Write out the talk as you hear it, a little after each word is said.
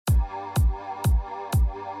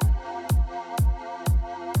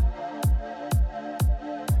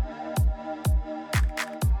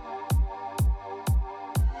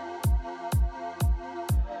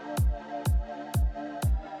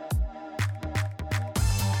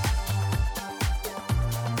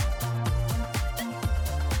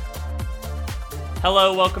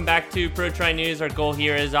Hello, welcome back to Pro Tri News. Our goal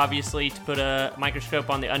here is obviously to put a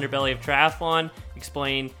microscope on the underbelly of triathlon,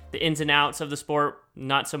 explain the ins and outs of the sport,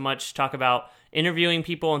 not so much talk about interviewing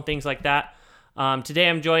people and things like that. Today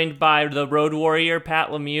I'm joined by the road warrior, Pat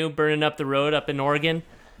Lemieux, burning up the road up in Oregon.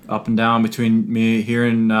 Up and down between me here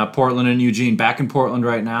in Portland and Eugene. Back in Portland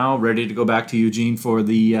right now, ready to go back to Eugene for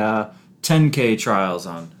the 10K trials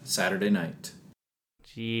on Saturday night.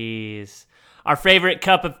 Jeez. Our favorite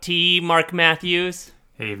cup of tea, Mark Matthews.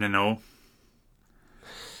 Evening all.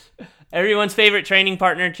 Everyone's favorite training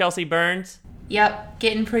partner, Chelsea Burns. Yep,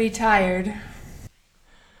 getting pretty tired.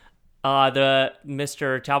 The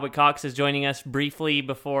Mr. Talbot Cox is joining us briefly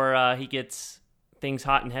before he gets things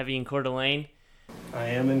hot and heavy in Coeur d'Alene. I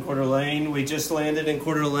am in Coeur d'Alene. We just landed in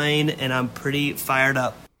Coeur d'Alene, and I'm pretty fired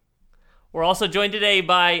up. We're also joined today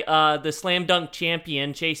by the slam dunk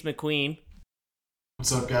champion, Chase McQueen.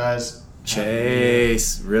 What's up, guys?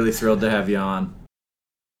 Chase, really thrilled to have you on.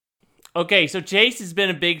 Okay, so Chase has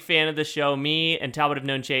been a big fan of the show. Me and Talbot have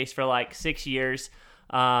known Chase for like 6 years.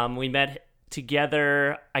 We met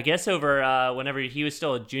together, I guess, over whenever he was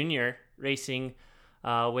still a junior, racing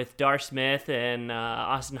with Dar Smith and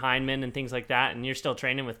Austin Heineman and things like that. And you're still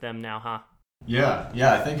training with them now, huh? Yeah.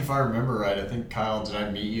 I think if I remember right, I think, Kyle, did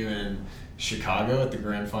I meet you in Chicago at the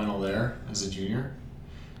grand final there as a junior?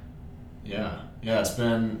 Yeah, it's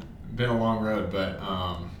been a long road, but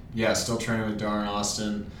still training with Dar and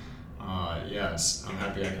Austin. Yes, I'm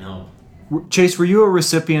happy I can help. Chase, were you a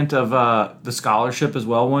recipient of the scholarship as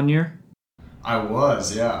well one year? I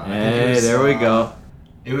was, yeah. Hey, there we go.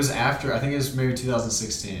 It was after, I think it was maybe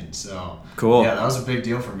 2016, so. Cool. Yeah, that was a big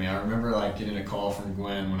deal for me. I remember getting a call from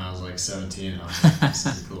Gwen when I was 17, and I was like, this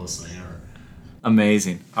is the coolest thing ever.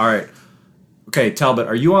 Amazing. All right. Okay, Talbot,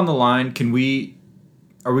 are you on the line?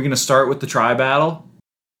 Are we going to start with the tri battle?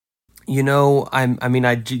 You know,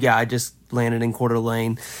 I just landed in Coeur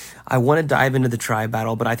d'Alene. I want to dive into the tri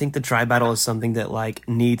battle, but I think the tri battle is something that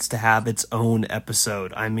needs to have its own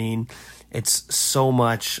episode. I mean, it's so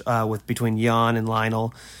much between Jan and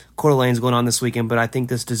Lionel. Coeur d'Alene's going on this weekend, but I think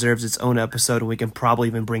this deserves its own episode, and we can probably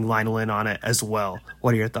even bring Lionel in on it as well.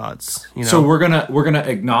 What are your thoughts? So we're gonna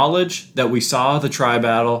acknowledge that we saw the tri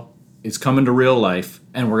battle. It's coming to real life,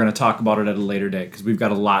 and we're gonna talk about it at a later date because we've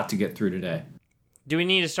got a lot to get through today. Do we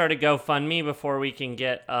need to start a GoFundMe before we can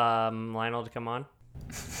get Lionel to come on?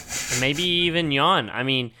 And maybe even Jan. I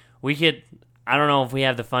mean, we could. I don't know if we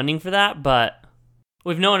have the funding for that, but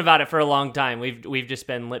we've known about it for a long time. We've just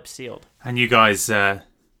been lip sealed. And you guys, and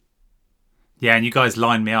you guys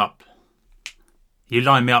lined me up. You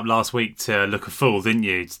lined me up last week to look a fool, didn't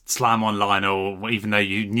you? Slam on Lionel, even though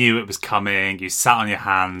you knew it was coming. You sat on your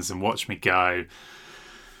hands and watched me go.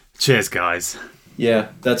 Cheers, guys. Yeah,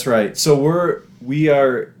 that's right. So we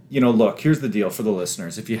are. Look, here's the deal for the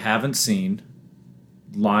listeners. If you haven't seen,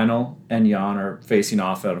 Lionel and Jan are facing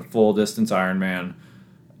off at a full distance Ironman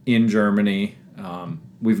in Germany.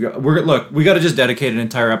 We got to just dedicate an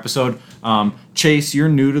entire episode. Chase, you're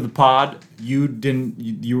new to the pod. You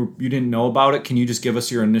didn't know about it. Can you just give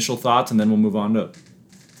us your initial thoughts, and then we'll move on to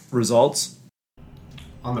results?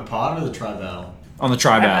 On the pod or the tri battle? On the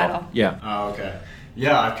tri battle. Yeah. Oh, okay.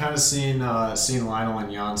 Yeah, I've kind of seen Lionel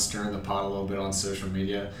and Jan stirring the pot a little bit on social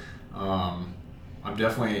media. I'm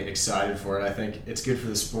definitely excited for it. I think it's good for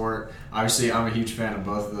the sport. Obviously, I'm a huge fan of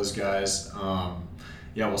both of those guys.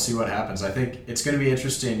 We'll see what happens. I think it's going to be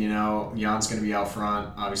interesting. Jan's going to be out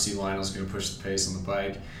front. Obviously, Lionel's going to push the pace on the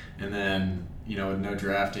bike. And then, with no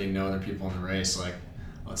drafting, no other people in the race,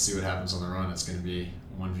 let's see what happens on the run. It's going to be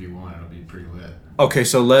 1v1. It'll be pretty lit. Okay,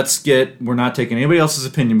 so we're not taking anybody else's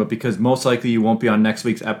opinion, but because most likely you won't be on next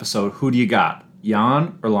week's episode, who do you got?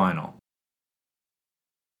 Jan or Lionel?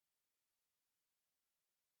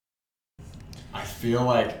 I feel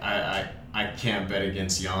like I can't bet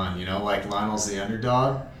against Jan. Lionel's the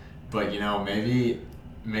underdog, but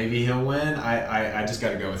maybe he'll win. I just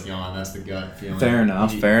got to go with Jan. That's the gut feeling. Fair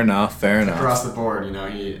enough. Across the board,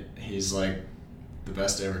 he's the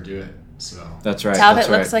best to ever do it. So that's right.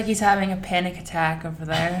 Talbot looks like he's having a panic attack over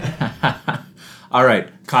there. All right,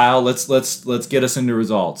 Kyle, let's get us into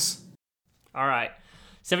results. All right.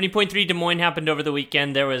 70.3 Des Moines happened over the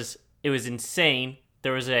weekend. It was insane.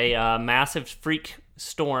 There was a massive freak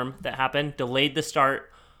storm that happened, delayed the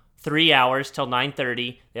start 3 hours till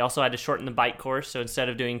 9:30. They also had to shorten the bike course, so instead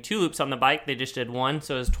of doing 2 loops on the bike, they just did 1,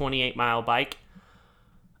 so it was a 28-mile bike.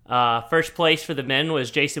 First place for the men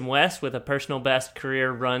was Jason West with a personal best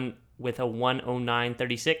career run with a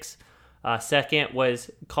 1:09.36. Second was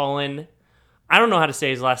Colin, I don't know how to say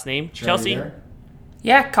his last name. Chartier? Chelsea?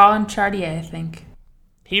 Yeah, Colin Chartier, I think.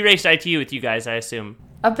 He raced ITU with you guys, I assume.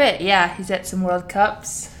 A bit, yeah. He's at some World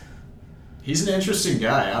Cups. He's an interesting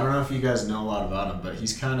guy. I don't know if you guys know a lot about him, but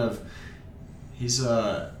he's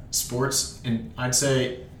a sports, and I'd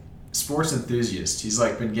say sports enthusiast. He's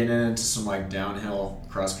like been getting into some like downhill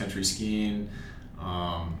cross country skiing.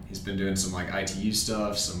 He's been doing some like ITU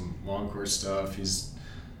stuff, some long course stuff.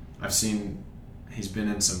 I've seen he's been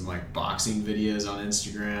in some like boxing videos on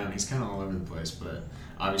Instagram. He's kind of all over the place, but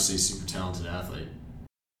obviously a super talented athlete.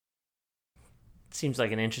 Seems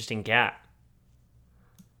like an interesting cat.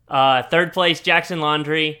 Third place, Jackson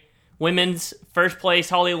Laundry. Women's first place,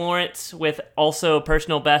 Holly Lawrence, with also a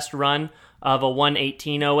personal best run of a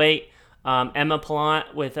 1:18.08. Emma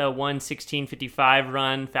Plant with a 1:16.55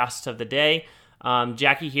 run, fastest of the day.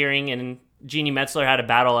 Jackie Hearing and Jeannie Metzler had a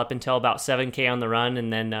battle up until about 7K on the run,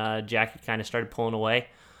 and then Jackie kind of started pulling away.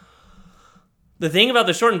 The thing about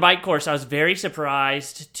the shortened bike course, I was very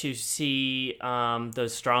surprised to see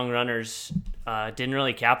those strong runners didn't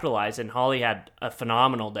really capitalize, and Holly had a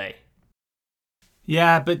phenomenal day.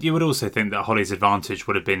 Yeah, but you would also think that Holly's advantage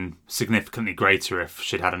would have been significantly greater if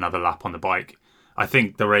she'd had another lap on the bike. I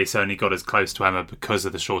think the race only got as close to Emma because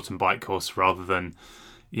of the shortened bike course rather than,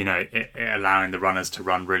 it allowing the runners to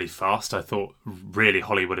run really fast. I thought really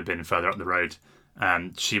Holly would have been further up the road.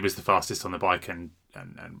 She was the fastest on the bike and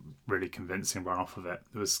really convincing run off of it.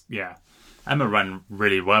 Emma ran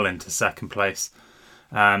really well into second place.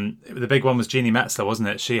 The big one was Jeannie Metzler, wasn't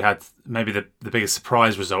it? She had maybe the biggest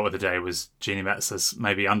surprise result of the day was Jeannie Metzler's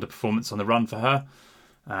maybe underperformance on the run for her.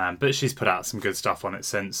 But she's put out some good stuff on it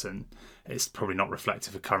since, and it's probably not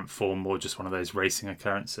reflective of current form, more just one of those racing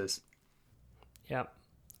occurrences. Yeah.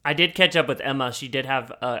 I did catch up with Emma. She did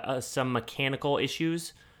have some mechanical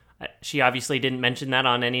issues. She obviously didn't mention that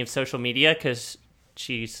on any of social media because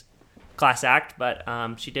she's class act, but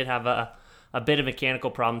she did have a bit of mechanical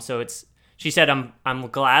problem. So she said, I'm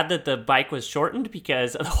glad that the bike was shortened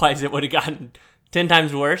because otherwise it would have gotten 10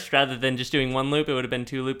 times worse. Rather than just doing one loop, it would have been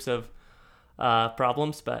 2 loops of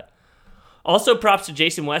problems. But also props to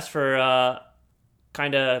Jason West for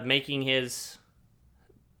kind of making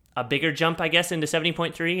a bigger jump, I guess, into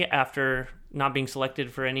 70.3 after not being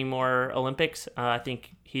selected for any more Olympics. I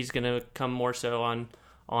think he's going to come more so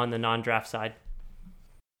on the non-draft side.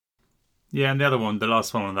 Yeah, and the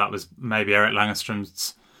last one on that was maybe Eric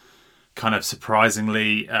Langestrom's kind of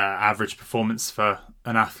surprisingly average performance for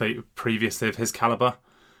an athlete previously of his caliber.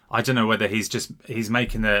 I don't know whether he's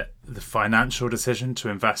making the financial decision to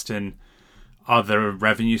invest in other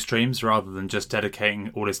revenue streams rather than just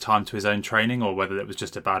dedicating all his time to his own training, or whether it was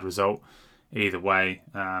just a bad result. Either way,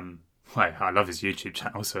 I love his YouTube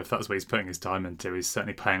channel, so if that's what he's putting his time into, he's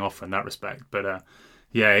certainly paying off in that respect. But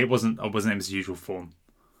it wasn't in his usual form.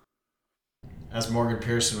 As Morgan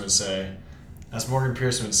Pearson would say,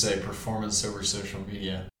 performance over social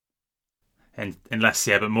media. And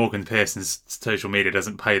but Morgan Pearson's social media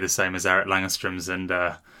doesn't pay the same as Eric Langestrom's and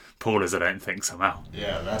Paula's, I don't think, somehow.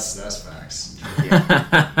 Yeah, that's facts.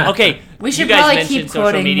 Yeah. Okay, we should you guys probably mentioned keep social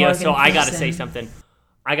quoting media, Morgan so I got to Pearson.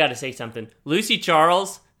 say something. Lucy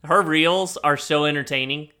Charles, her reels are so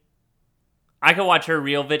entertaining. I could watch her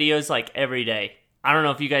reel videos like every day. I don't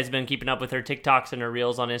know if you guys have been keeping up with her TikToks and her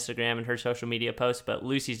reels on Instagram and her social media posts, but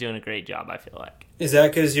Lucy's doing a great job, I feel like. Is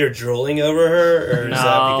that because you're drooling over her, or is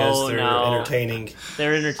that because they're entertaining?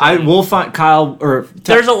 They're entertaining. We'll find Kyle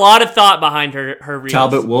there's a lot of thought behind her reels.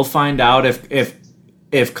 Talbot. We'll find out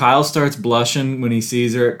if Kyle starts blushing when he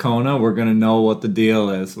sees her at Kona. We're gonna know what the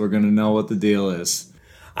deal is.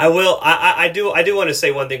 I will. I do want to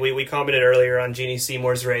say one thing. We commented earlier on Jeannie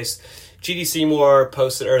Seymour's race. Jeannie Seymour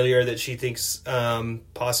posted earlier that she thinks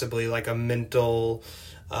possibly like a mental,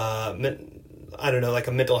 like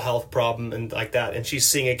a mental health problem and like that. And she's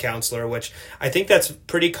seeing a counselor, which I think that's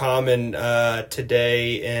pretty common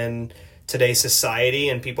today in today's society,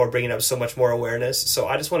 and people are bringing up so much more awareness. So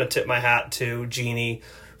I just want to tip my hat to Jeannie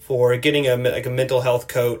for getting a mental health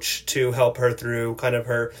coach to help her through kind of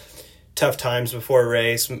her tough times before a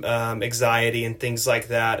race, anxiety and things like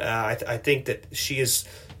that. I think that she is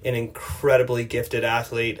an incredibly gifted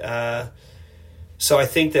athlete. So I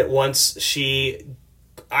think that once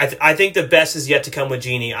I think the best is yet to come with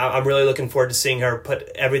Jeannie. I'm really looking forward to seeing her put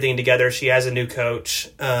everything together. She has a new coach.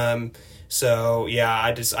 So yeah,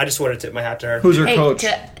 I just wanted to tip my hat to her. Who's her coach?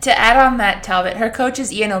 To add on that, Talbot, her coach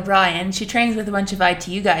is Ian O'Brien. She trains with a bunch of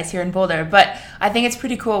ITU guys here in Boulder, but I think it's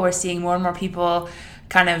pretty cool. We're seeing more and more people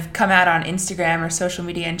kind of come out on Instagram or social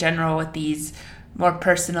media in general with these more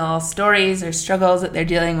personal stories or struggles that they're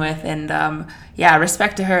dealing with. And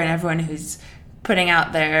respect to her and everyone who's putting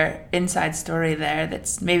out their inside story there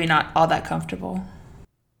that's maybe not all that comfortable.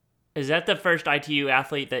 Is that the first ITU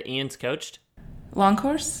athlete that Ian's coached? Long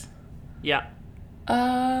course? Yeah.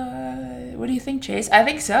 What do you think, Chase? I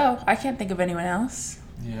think so. I can't think of anyone else.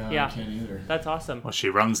 Yeah. I can't either. That's awesome. Well, she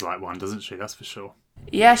runs like one, doesn't she? That's for sure.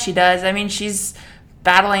 Yeah, she does. I mean, she's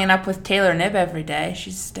battling it up with Taylor Knibb every day.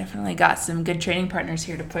 She's definitely got some good training partners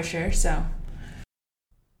here to push her, so.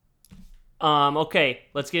 Okay,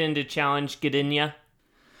 let's get into Challenge Gdynia.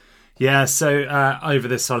 Yeah, so over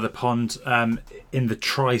this side of the pond, in the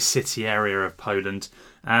Tri-City area of Poland,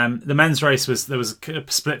 the men's race there was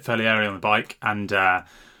a split fairly early on the bike, and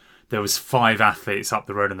there was 5 athletes up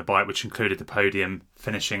the road on the bike, which included the podium,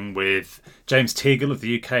 finishing with James Teagle of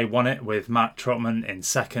the UK won it, with Matt Trotman in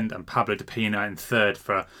second and Pablo de Pina in third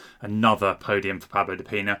for another podium for Pablo de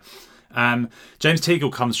Pina. James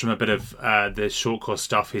Teagle comes from a bit of the short course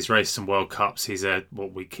stuff. He's raced some World Cups. He's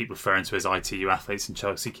what we keep referring to as ITU athletes, and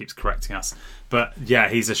Chelsea keeps correcting us. But yeah,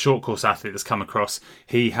 he's a short course athlete that's come across.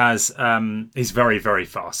 He has he's very, very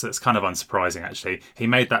fast. So that's kind of unsurprising, actually. He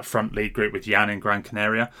made that front lead group with Jan in Gran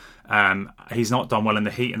Canaria. He's not done well in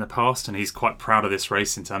the heat in the past, and he's quite proud of this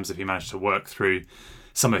race in terms of he managed to work through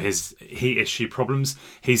some of his heat issue problems.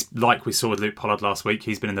 He's, like we saw with Luke Pollard last week,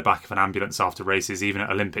 he's been in the back of an ambulance after races, even at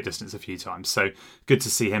Olympic distance a few times. So good to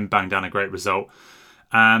see him bang down a great result.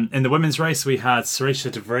 In the women's race, we had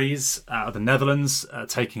Sarisha de Vries out of the Netherlands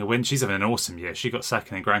taking a win. She's having an awesome year. She got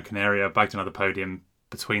second in Gran Canaria, bagged another podium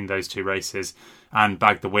between those 2 races and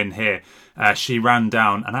bagged the win here. She ran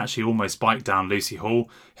down and actually almost biked down Lucy Hall,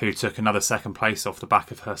 who took another second place off the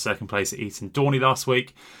back of her second place at Eton Dorney last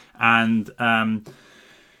week. And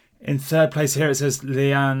in third place here it says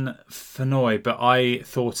Leanne Fenoy, but I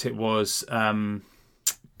thought it was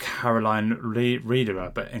Caroline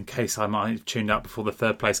Riederer, but in case I might have tuned out before the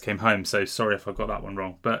third place came home, so sorry if I got that one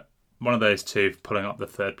wrong. But one of those two pulling up the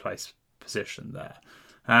third place position there.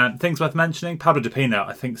 Things worth mentioning, Pablo de Pina,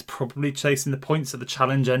 I think, is probably chasing the points at the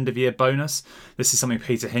challenge end of year bonus. This is something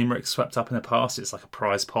Peter Hemrich swept up in the past. It's like a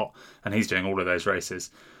prize pot, and he's doing all of those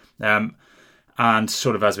races. And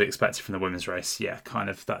sort of as we expected from the women's race, yeah, kind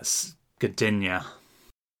of that's Gdynia.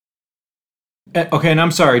 Okay, and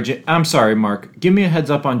I'm sorry, Mark. Give me a heads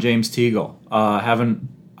up on James Teagle.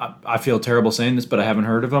 I feel terrible saying this, but I haven't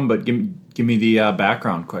heard of him. But give me the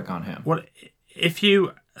background quick on him. Well,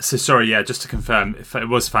 just to confirm, if it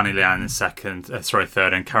was Fanny Leanne in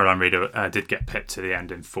third, and Caroline Reeder did get pipped to the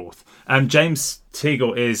end in fourth. James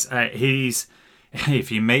Teagle is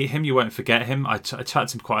if you meet him, you won't forget him. I chat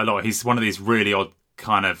to him quite a lot. He's one of these really odd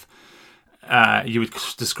kind of. You would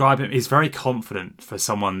describe him. He's very confident for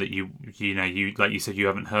someone that you like you said you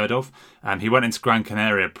haven't heard of. He went into Gran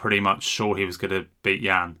Canaria pretty much sure he was going to beat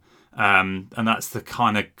Jan, and that's the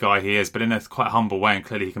kind of guy he is. But in a quite humble way, and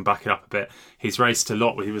clearly he can back it up a bit. He's raced a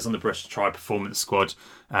lot. He was on the British Tri Performance squad,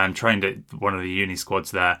 trained at one of the uni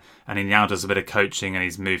squads there, and he now does a bit of coaching. And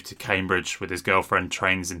he's moved to Cambridge with his girlfriend,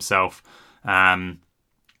 trains himself.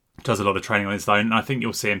 Does a lot of training on his own, and I think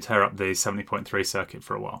you'll see him tear up the 70.3 circuit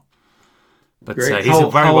for a while. But he's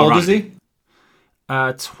how old is he?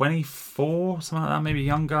 24, something like that, maybe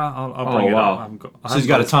younger. I'll bring it up. So he's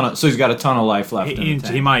got a ton of life left.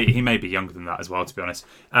 He may be younger than that as well, to be honest.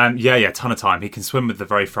 Ton of time. He can swim with the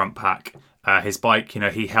very front pack. His bike,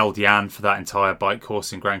 he held Jan for that entire bike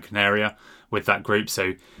course in Gran Canaria with that group,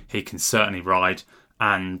 so he can certainly ride.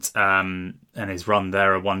 And his run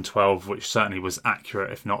there, a 1:12, which certainly was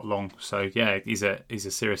accurate, if not long. So yeah, he's a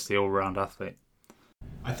seriously all-round athlete.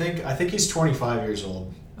 I think he's 25 years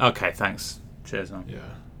old. Okay, thanks. Cheers, man.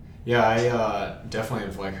 Yeah. I definitely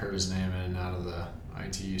have heard his name in and out of the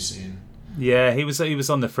ITU scene. Yeah, he was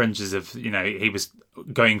on the fringes of he was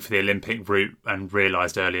going for the Olympic route and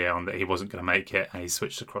realised earlier on that he wasn't going to make it, and he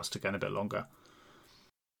switched across to going a bit longer.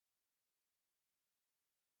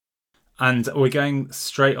 And we're going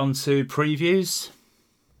straight on to previews?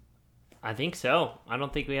 I think so. I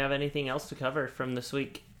don't think we have anything else to cover from this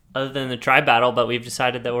week other than the tri battle, but we've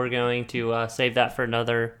decided that we're going to save that for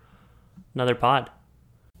another pod.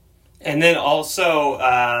 And then also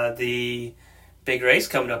the big race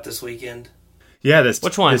coming up this weekend. Yeah,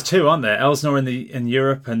 which one? There's 2, aren't there? Elsinore in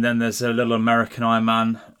Europe, and then there's a little American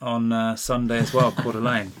Ironman on Sunday as well, Coeur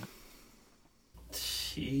d'Alene.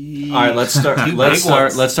 All right, let's start with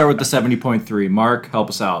the 70.3. Mark, help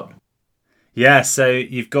us out. Yeah, so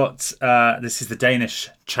you've got this is the Danish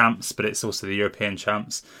champs, but it's also the European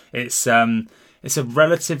champs. It's a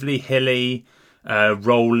relatively hilly,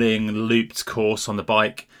 rolling, looped course on the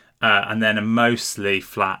bike, and then a mostly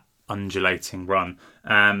flat, undulating run.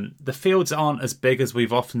 The fields aren't as big as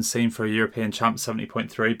we've often seen for a European champ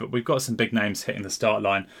 70.3, but we've got some big names hitting the start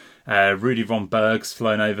line. Rudy von Berg's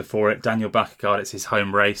flown over for it. Daniel Baekkegard, it's his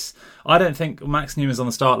home race. I don't think Max Newman's on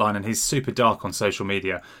the start line, and he's super dark on social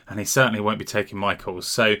media, and he certainly won't be taking my calls.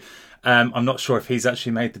 So I'm not sure if he's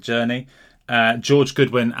actually made the journey. George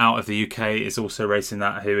Goodwin out of the UK is also racing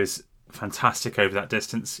that, who is fantastic over that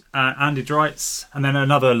distance. Andy Dreitz, and then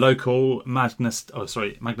another local, Magnus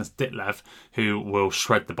Ditlev, who will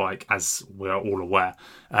shred the bike, as we're all aware.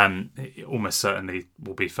 Almost certainly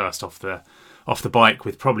will be first off the bike,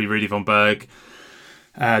 with probably Rudy von Berg,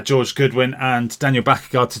 George Goodwin and Daniel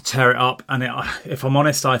Baekkegard to tear it up. And if I'm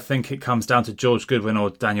honest, I think it comes down to George Goodwin or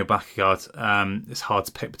Daniel Baekkegard. It's hard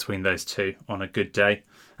to pick between those two on a good day.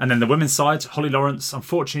 And then the women's side, Holly Lawrence.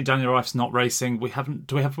 Unfortunately, Daniel Rife's not racing. We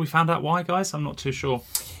found out why, guys? I'm not too sure.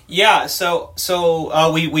 Yeah, so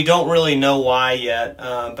we don't really know why yet,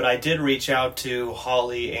 but I did reach out to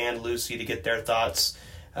Holly and Lucy to get their thoughts.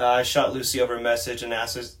 I shot Lucy over a message and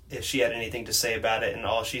asked her if she had anything to say about it, and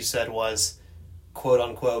all she said was, quote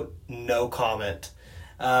unquote, no comment.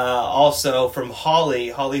 Also from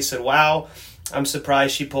Holly said, wow, I'm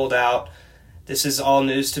surprised she pulled out. This is all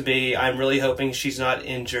news to me. I'm really hoping she's not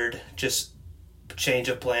injured. Just change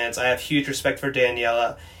of plans. I have huge respect for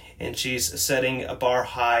Daniela, and she's setting a bar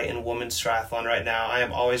high in women's triathlon right now. I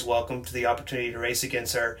am always welcome to the opportunity to race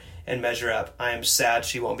against her and measure up. I am sad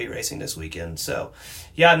she won't be racing this weekend. So,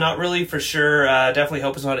 yeah, not really for sure. Definitely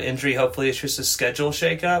hope it's not an injury. Hopefully it's just a schedule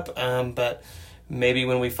shakeup. But maybe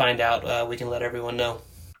when we find out, we can let everyone know.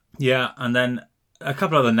 Yeah, and then a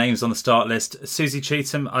couple other names on the start list. Susie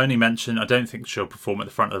Cheetham, I only mentioned, I don't think she'll perform at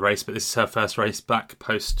the front of the race, but this is her first race back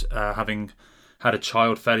post having had a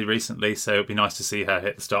child fairly recently, so it'd be nice to see her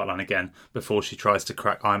hit the start line again before she tries to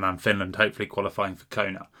crack Ironman Finland, hopefully qualifying for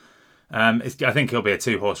Kona. I think it'll be a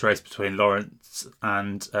 2-horse race between Lawrence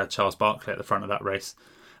and Charles Barkley at the front of that race.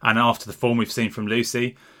 And after the form we've seen from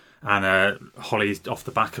Lucy, and Holly off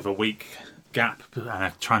the back of a week gap and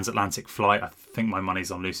a transatlantic flight, I think my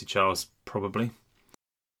money's on Lucy Charles, probably.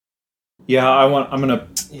 Yeah, I'm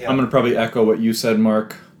gonna probably echo what you said,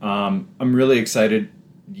 Mark. I'm really excited,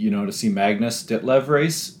 to see Magnus Ditlev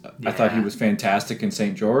race. Yeah. I thought he was fantastic in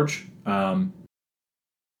St. George. But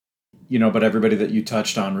everybody that you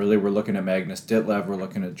touched on, really, we're looking at Magnus Ditlev, we're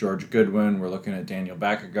looking at George Goodwin, we're looking at Daniel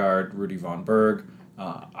Baekkegard, Rudy von Berg.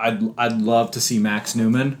 I'd love to see Max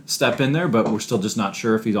Newman step in there, but we're still just not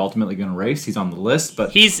sure if he's ultimately going to race. He's on the list,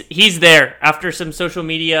 but he's there after some social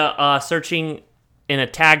media searching in a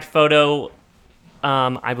tagged photo.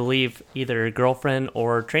 I believe either girlfriend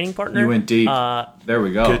or training partner. You went deep. There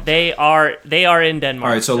we go. They are in Denmark.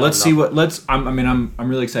 All right, so let's see I'm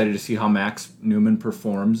really excited to see how Max Newman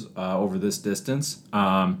performs over this distance.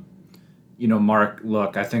 Mark,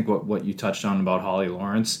 look, I think what you touched on about Holly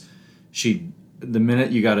Lawrence, the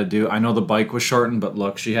minute you got to do, I know the bike was shortened, but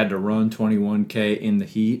look, she had to run 21K in the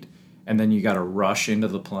heat, and then you got to rush into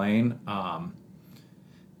the plane.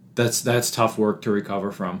 That's tough work to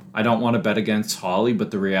recover from. I don't want to bet against Holly,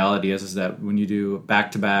 but the reality is that when you do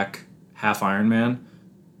back-to-back half Ironman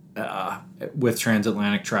with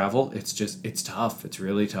transatlantic travel, it's tough. It's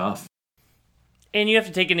really tough. And you have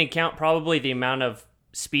to take into account probably the amount of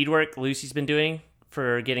speed work Lucy's been doing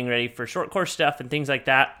for getting ready for short course stuff and things like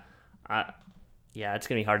that. Yeah, it's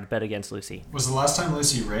going to be hard to bet against Lucy. Was the last time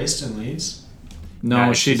Lucy raced in Leeds?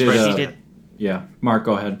 No, she did. Yeah, Mark,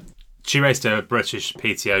 go ahead. She raced a British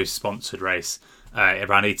PTO-sponsored race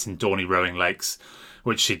around Eton Dorney Rowing Lakes,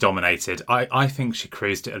 which she dominated. I think she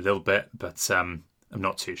cruised it a little bit, but I'm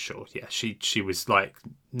not too sure. Yeah, she was like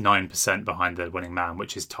 9% behind the winning man,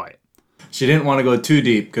 which is tight. She didn't want to go too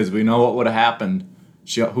deep because we know what would have happened.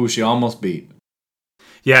 Who she almost beat.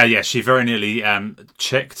 Yeah, she very nearly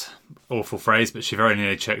chicked. Awful phrase, but she very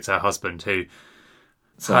nearly chicked her husband, who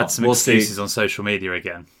had some excuses on social media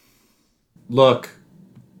again. Look,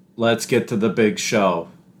 let's get to the big show.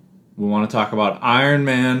 We want to talk about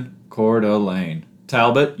Ironman Coeur d'Alene.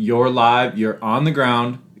 Talbot, you're live. You're on the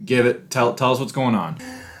ground. Tell us what's going on.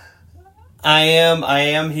 I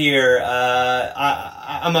am here.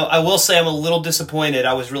 I will say I'm a little disappointed.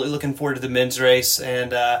 I was really looking forward to the men's race,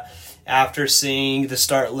 and after seeing the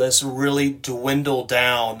start list really dwindle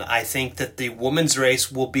down, I think that the women's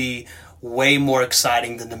race will be way more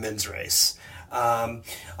exciting than the men's race.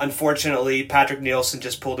 Unfortunately, Patrick Nielsen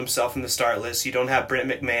just pulled himself from the start list. You don't have Brent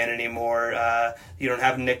McMahon anymore. You don't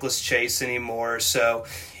have Nicholas Chase anymore. So,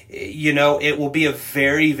 it will be a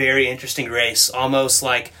very, very interesting race. Almost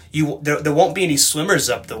like there won't be any swimmers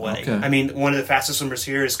up the way. Okay. I mean, one of the fastest swimmers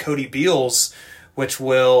here is Cody Beals, which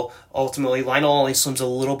will ultimately, Lionel only swims a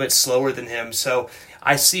little bit slower than him. So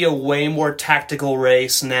I see a way more tactical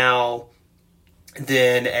race now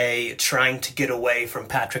than a trying to get away from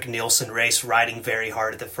Patrick Nielsen race, riding very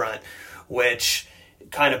hard at the front, which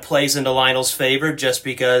kind of plays into Lionel's favor just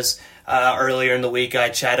because earlier in the week I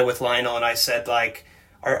chatted with Lionel and I said, like,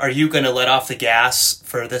 are you going to let off the gas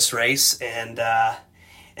for this race? And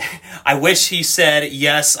I wish he said,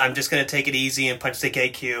 yes, I'm just going to take it easy and punch the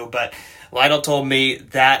KQ, but Lionel told me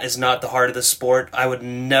that is not the heart of the sport. I would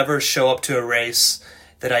never show up to a race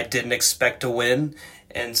that I didn't expect to win,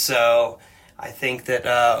 and so I think that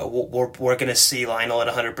we're going to see Lionel at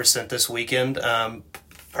 100% this weekend.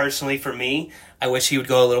 Personally, for me, I wish he would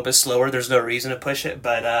go a little bit slower. There's no reason to push it,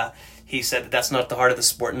 but he said that that's not the heart of the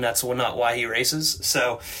sport, and that's not why he races.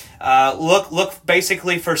 So look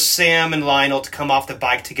basically for Sam and Lionel to come off the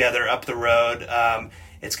bike together up the road.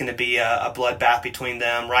 It's going to be a bloodbath between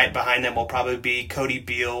them. Right behind them will probably be Cody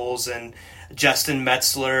Beals and Justin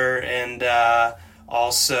Metzler, and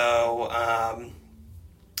also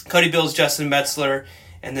Cody Beals, Justin Metzler,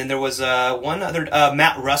 and then there was one other.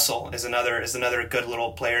 Matt Russell is another good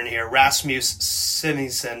little player in here. Rasmus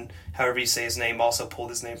Simonsen, however you say his name, also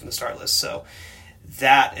pulled his name from the start list. So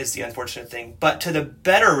that is the unfortunate thing. But to the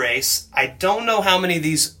better race, I don't know how many of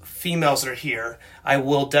these females are here. I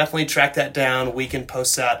will definitely track that down. We can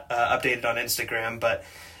post that updated on Instagram. But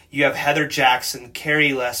you have Heather Jackson,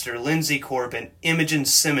 Carrie Lester, Lindsay Corbin, Imogen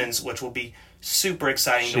Simmons, which will be super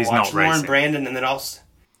exciting She's to watch. not Lauren racing. Brandon, and then also...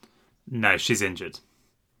 No, she's injured.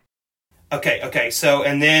 Okay. So,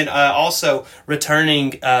 and then also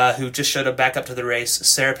returning, who just showed up back up to the race,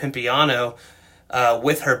 Sarah Pimpiano,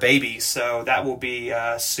 with her baby. So that will be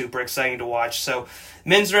super exciting to watch. So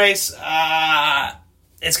men's race,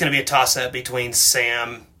 it's going to be a toss-up between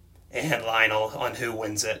Sam and Lionel on who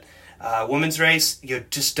wins it. Women's race, you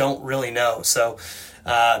just don't really know. So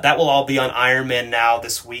that will all be on Ironman now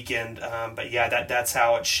this weekend. But yeah, that's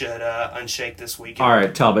how it should unshake this weekend. All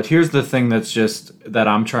right, Talbot, here's the thing that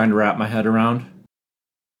I'm trying to wrap my head around.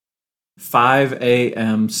 5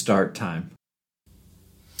 a.m. start time.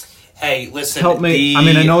 Hey, listen. Help me. I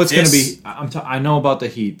mean, I know it's going to be... I know about the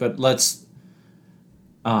heat, but let's...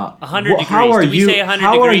 100 degrees. How are Did we you? say 100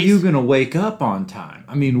 how degrees? are you going to wake up on time?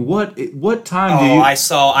 I mean, what time do you? I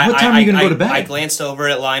saw. What time are you going to go to bed? I glanced over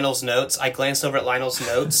at Lionel's notes.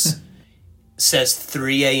 Says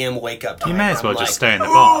 3 a.m. wake up time. You may as well I'm just like, stay in the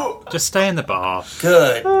bar. Just stay in the bar.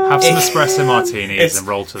 Good. Have some espresso martinis and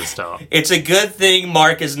roll to the start. It's a good thing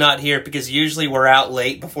Mark is not here because usually we're out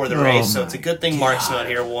late before the race, so it's a good thing Mark's not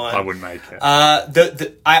here. One, I wouldn't make it.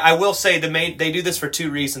 I will say they do this for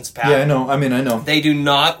two reasons, Pat. Yeah, I know. I mean, I know. They do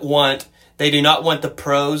not want the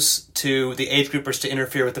pros the age groupers to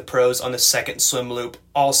interfere with the pros on the second swim loop,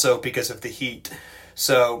 also because of the heat.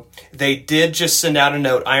 So they did just send out a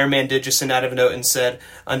note. Ironman did just send out a note and said,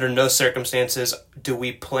 under no circumstances do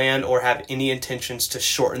we plan or have any intentions to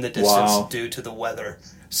shorten the distance due to the weather.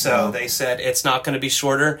 So they said it's not going to be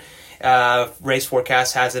shorter. Race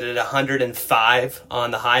forecast has it at 105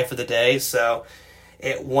 on the high for the day. So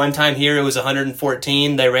at one time here it was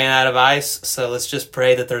 114. They ran out of ice. So let's just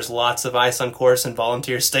pray that there's lots of ice on course and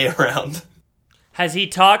volunteers stay around. Did he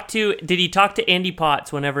talk to Andy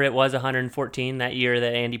Potts whenever it was 114 that year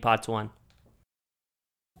that Andy Potts won?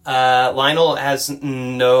 Lionel has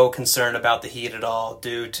no concern about the heat at all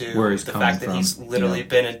due to the fact that he's literally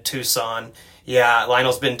been in Tucson. Yeah,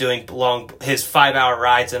 Lionel's been doing his 5-hour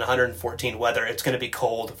rides in 114 weather. It's going to be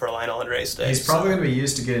cold for Lionel on race day. He's probably going to be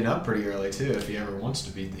used to getting up pretty early too if he ever wants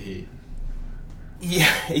to beat the heat.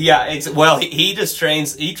 Yeah. He just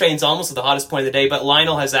trains. He trains almost at the hottest point of the day. But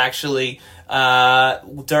Lionel has actually,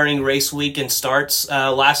 during race week and starts,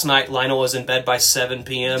 last night Lionel was in bed by 7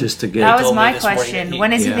 p.m. Just to get. That was my question.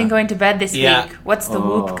 When has he been going to bed this week? What's the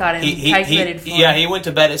Whoop got him calculated for? Yeah, he went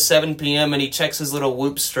to bed at 7 p.m. and he checks his little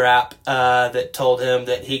Whoop strap that told him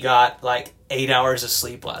that he got like 8 hours of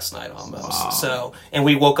sleep last night almost. Wow. So, and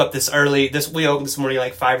we woke up this early. We woke up this morning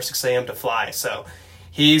like 5 or 6 a.m. to fly. So.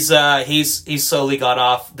 He's slowly got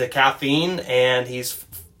off the caffeine and he's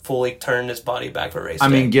fully turned his body back for race day. I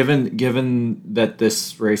mean, given that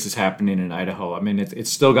this race is happening in Idaho, I mean,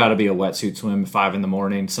 it's still got to be a wetsuit swim. 5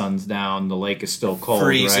 a.m, sun's down, the lake is still cold,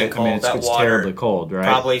 freezing right? cold. I mean, it's water, terribly cold, right?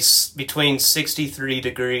 Probably between 63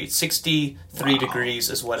 degrees. 63 degrees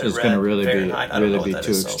is what it read. It's going to really be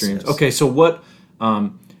two extremes. Okay, so what,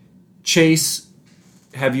 Chase?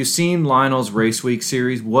 Have you seen Lionel's Race Week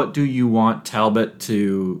series? What do you want Talbot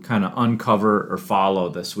to kind of uncover or follow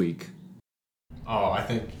this week? Oh, I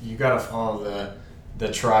think you got to follow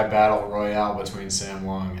the tri-battle royale between Sam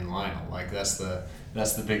Long and Lionel. Like that's the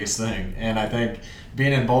biggest thing. And I think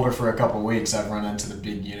being in Boulder for a couple weeks, I've run into the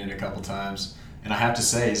big unit a couple times. And I have to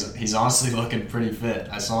say, he's honestly looking pretty fit.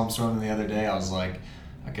 I saw him swimming the other day. I was like,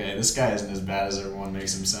 okay, this guy isn't as bad as everyone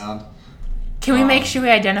makes him sound. Can we make sure we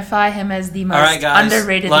identify him as the most All right, guys.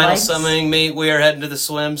 underrated Lionel legs? summoning me. We are heading to the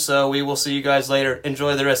swim, so we will see you guys later.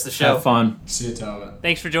 Enjoy the rest of the show. Have fun. See you, Talbot.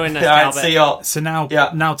 Thanks for joining us, All right, Talbot. see y'all. So now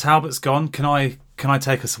Talbot's gone. Can I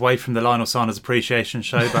take us away from the Lionel Sanders appreciation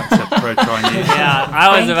show back to Pro Tri News? Yeah,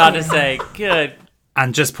 I was about to say, good.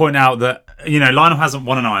 And just point out that, Lionel hasn't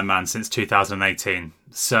won an Ironman since 2018.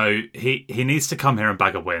 So he needs to come here and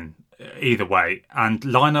bag a win either way. And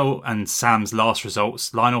Lionel and Sam's last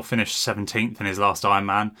results, Lionel finished 17th in his last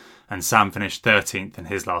Ironman and Sam finished 13th in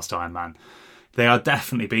his last Ironman. They are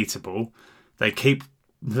definitely beatable. They keep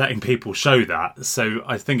letting people show that. So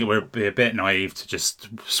I think it would be a bit naive to just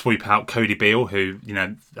sweep out Cody Beale, who,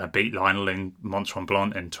 beat Lionel in Mont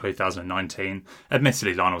Tremblant in 2019.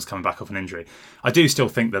 Admittedly, Lionel's coming back off an injury. I do still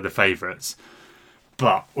think they're the favourites.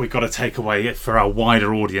 But we've got to take away for our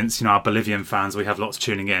wider audience, our Bolivian fans, we have lots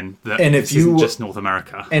tuning in, that this isn't just North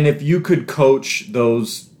America. And if you could coach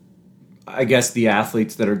those, I guess, the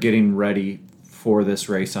athletes that are getting ready for this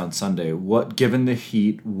race on Sunday, given the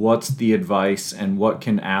heat, what's the advice, and what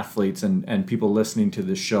can athletes and people listening to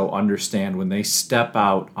this show understand when they step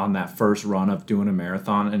out on that first run of doing a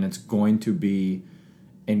marathon and it's going to be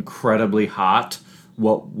incredibly hot?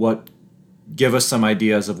 What give us some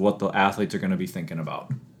ideas of what the athletes are going to be thinking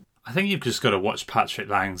about. I think you've just got to watch Patrick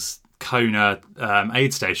Lang's Kona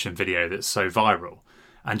aid station video that's so viral,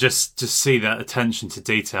 and just see that attention to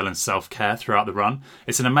detail and self-care throughout the run.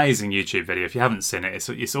 It's an amazing YouTube video. If you haven't seen it,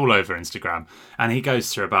 it's all over Instagram. And he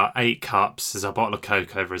goes through about 8 cups. There's a bottle of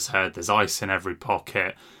Coke over his head. There's ice in every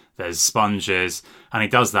pocket. There's sponges. And he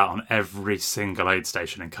does that on every single aid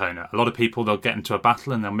station in Kona. A lot of people, they'll get into a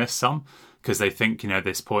battle and they'll miss some, because they think,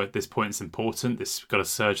 this point's important, this got to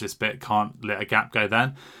surge this bit, can't let a gap go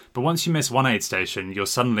then. But once you miss one aid station, you're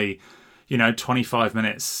suddenly, 25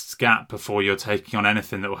 minutes gap before you're taking on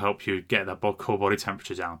anything that will help you get that core body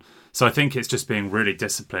temperature down. So I think it's just being really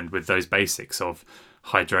disciplined with those basics of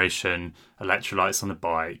hydration, electrolytes on the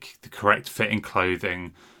bike, the correct fitting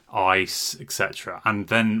clothing, ice, etc. And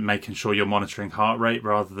then making sure you're monitoring heart rate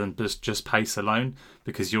rather than just pace alone,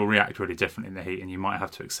 because you'll react really differently in the heat and you might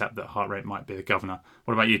have to accept that heart rate might be the governor.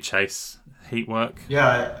 What about you, Chase? Heat work?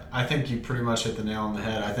 Yeah, I think you pretty much hit the nail on the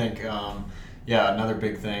head. I think, another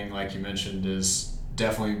big thing, like you mentioned, is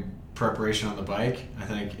definitely preparation on the bike. I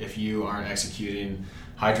think if you aren't executing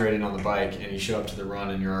hydrating on the bike and you show up to the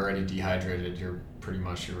run and you're already dehydrated, your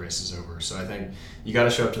race is over. So I think you got to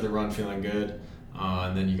show up to the run feeling good.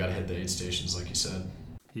 And then you got to hit the aid stations, like you said.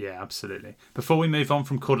 Yeah, absolutely. Before we move on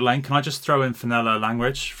from Coeur d'Alene, can I just throw in Fenella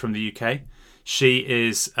Langridge from the UK? She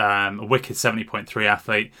is a wicked 70.3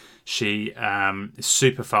 athlete. She is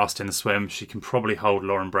super fast in the swim. She can probably hold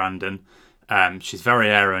Lauren Brandon. She's very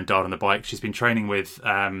aero and dart on the bike. She's been training with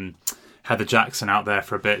Heather Jackson out there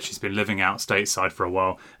for a bit. She's been living out stateside for a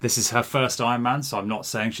while. This is her first Ironman, so I'm not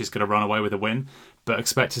saying she's going to run away with a win, but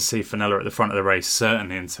expect to see Fenella at the front of the race,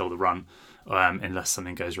 certainly until the run. Unless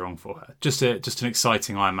something goes wrong for her. Just an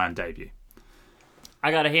exciting Ironman debut.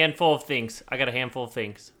 I got a handful of things.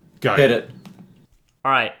 Go. Hit it.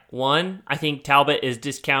 All right. 1, I think Talbot is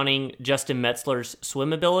discounting Justin Metzler's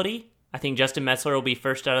swim ability. I think Justin Metzler will be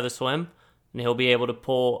first out of the swim, and he'll be able to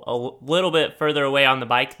pull a little bit further away on the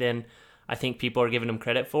bike than I think people are giving him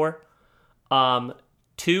credit for.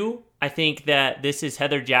 2, I think that this is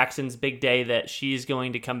Heather Jackson's big day, that she's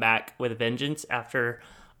going to come back with a vengeance after...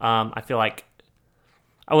 I feel like,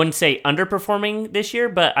 I wouldn't say underperforming this year,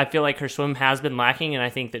 but I feel like her swim has been lacking, and I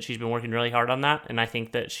think that she's been working really hard on that, and I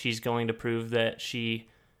think that she's going to prove that she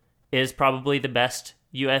is probably the best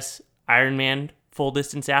U.S. Ironman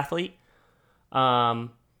full-distance athlete. And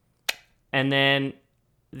then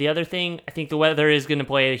the other thing, I think the weather is going to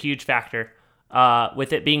play a huge factor.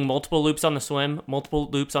 With it being multiple loops on the swim, multiple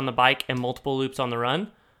loops on the bike, and multiple loops on the run,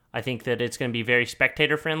 I think that it's going to be very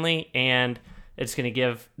spectator-friendly, and it's going to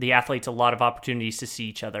give the athletes a lot of opportunities to see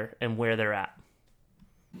each other and where they're at.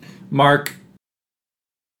 Mark,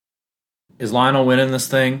 is Lionel winning this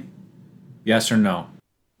thing? Yes or no?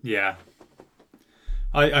 Yeah.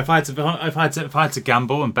 If I had to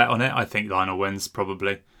gamble and bet on it, I think Lionel wins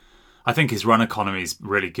probably. I think his run economy is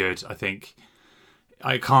really good. I think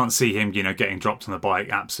I can't see him, getting dropped on the bike.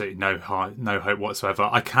 Absolutely no hope whatsoever.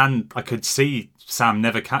 I could see Sam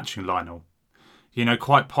never catching Lionel.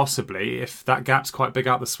 Quite possibly, if that gap's quite big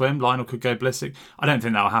out the swim, Lionel could go ballistic. I don't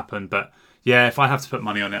think that'll happen, but yeah, if I have to put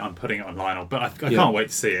money on it, I'm putting it on Lionel. But I can't wait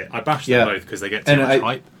to see it. I bash them both because they get too much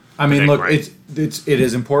hype. I mean, look, it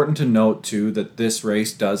is important to note too that this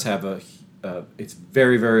race does have a it's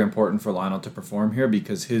very, very important for Lionel to perform here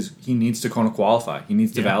because he needs to Kona qualify. He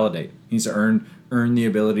needs to validate. He needs to earn the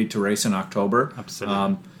ability to race in October.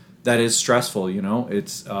 Absolutely. That is stressful.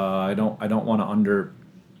 It's I don't want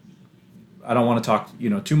to talk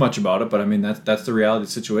too much about it, but I mean that's the reality of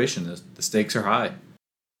the situation. The stakes are high.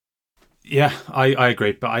 Yeah, I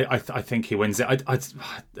agree, but I think he wins it.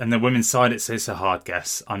 And the women's side, it's a hard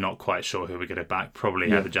guess. I'm not quite sure who we're going to back. Probably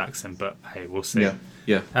Heather Jackson, but hey, we'll see.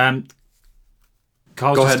 Yeah.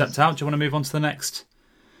 Carl Go just ahead. stepped out. Do you want to move on to the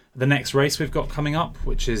next race we've got coming up,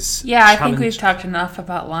 which is I think we've talked enough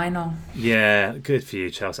about Lionel. Yeah, good for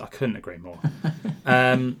you, Chelsea. I couldn't agree more.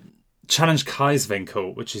 Challenge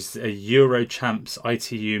KaiserWinkle, which is a Euro Champs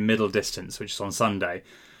ITU middle distance, which is on Sunday.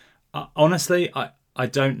 Honestly, I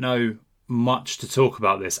don't know much to talk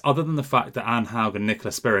about this other than the fact that Anne Haug and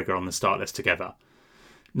Nicola Spirig are on the start list together.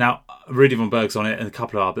 Now, Rudy von Berg's on it and a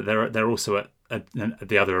couple are, but they're also at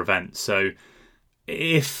the other event. So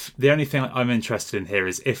if the only thing I'm interested in here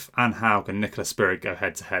is if Anne Haug and Nicola Spirig go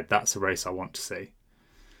head to head, that's a race I want to see.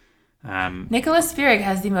 Nicola Spirig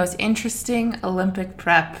has the most interesting Olympic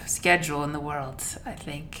prep schedule in the world, I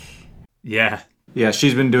think. Yeah. Yeah,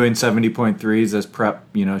 she's been doing 70.3s as prep.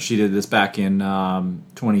 She did this back in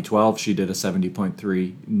 2012. She did a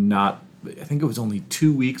 70.3. I think it was only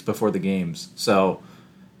 2 weeks before the games. So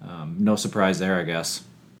no surprise there, I guess.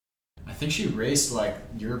 I think she raced like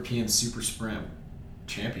European Super Sprint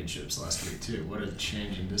Championships last week too. What a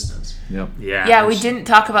change in distance. Yep. Yeah, we didn't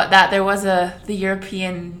talk about that. There was the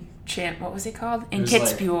European what was it called? In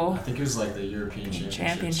Kitzbühel. I think it was like the European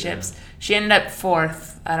Championships. Yeah. She ended up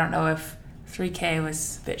 4th. I don't know if 3K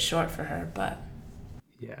was a bit short for her, but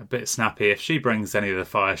yeah, a bit snappy. If she brings any of the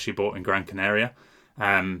fire she bought in Gran Canaria,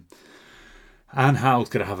 Anne Haug's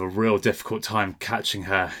going to have a real difficult time catching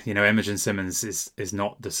her. Imogen Simmons is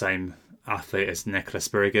not the same athlete as Nicola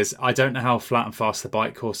Spirig is. I don't know how flat and fast the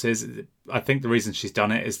bike course is. I think the reason she's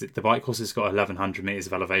done it is that the bike course has got 1,100 metres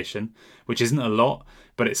of elevation, which isn't a lot,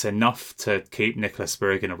 but it's enough to keep Nicola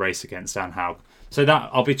Spirig in a race against Anne Haug. So that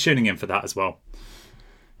I'll be tuning in for that as well.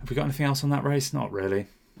 Have we got anything else on that race? Not really.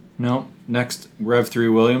 No. Next,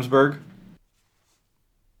 REV3 Williamsburg.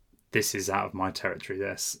 This is out of my territory,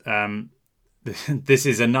 this. This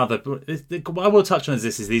is another... What I will touch on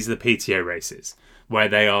these are the PTO races, where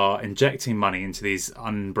they are injecting money into these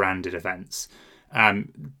unbranded events.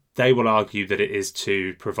 They will argue that it is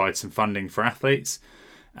to provide some funding for athletes,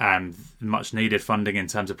 much needed funding in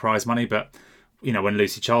terms of prize money, but when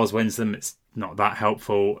Lucy Charles wins them, it's not that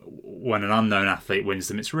helpful. When an unknown athlete wins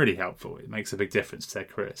them, it's really helpful. It makes a big difference to their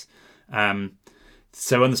careers.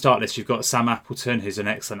 So on the start list, you've got Sam Appleton, who's an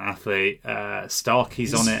excellent athlete.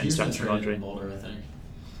 Starkey's on it. He's been and training in Boulder, I think.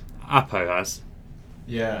 Appo has.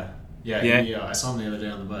 Yeah. I saw him the other day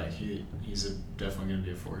on the bike. He's definitely going to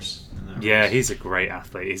be a force in that race. He's a great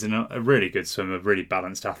athlete. He's a really good swimmer, really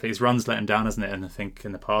balanced athlete. His run's let him down, hasn't it? And I think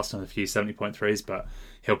in the past on a few 70.3s, but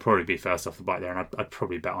he'll probably be first off the bike there, and I'd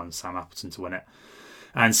probably bet on Sam Appleton to win it.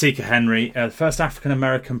 And Sika Henry, the first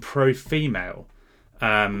African-American pro female.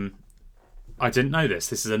 I didn't know this.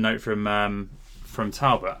 This is a note from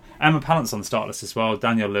Talbot. Emma Pallant's on the start list as well.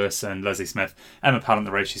 Danielle Lewis and Leslie Smith. Emma Pallant,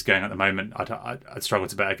 the race she's going at the moment, I'd struggle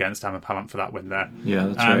to bet against Emma Pallant for that win there. Yeah,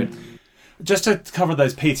 that's right. Just to cover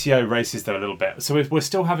those PTO races though a little bit. So we're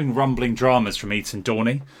still having rumbling dramas from Eton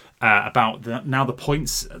Dorney about the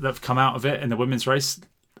points that have come out of it in the women's race.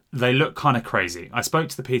 They look kind of crazy. I spoke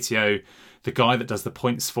to the PTO, the guy that does the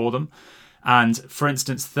points for them. And, for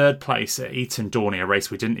instance, third place at Eton Dorney, a race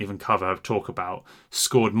we didn't even talk about,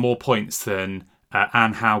 scored more points than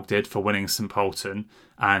Anne Haug did for winning St. Polten,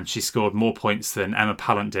 and she scored more points than Emma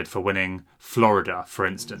Pallant did for winning Florida, for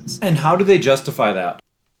instance. And how do they justify that?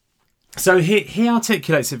 So he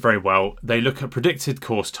articulates it very well. They look at predicted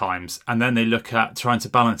course times, and then they look at trying to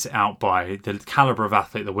balance it out by the calibre of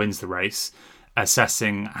athlete that wins the race,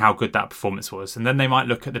 assessing how good that performance was. And then they might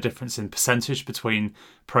look at the difference in percentage between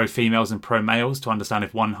pro females and pro males to understand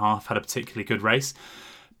if one half had a particularly good race.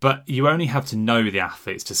 But you only have to know the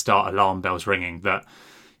athletes to start alarm bells ringing that,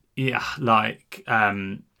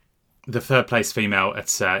 the third place female at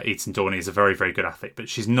Eton Dorney is a very, very good athlete, but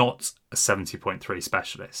she's not a 70.3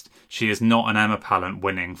 specialist. She is not an Emma Pallant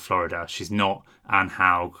winning Florida. She's not Anne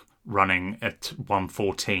Haug running at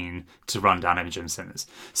 1:14 to run down Imogen Simmons.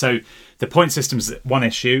 So the point system's one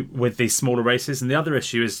issue with these smaller races, and the other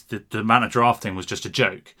issue is the amount of drafting was just a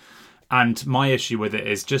joke. And my issue with it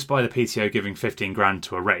is just by the PTO giving 15 grand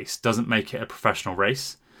to a race doesn't make it a professional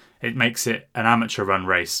race. It makes it an amateur run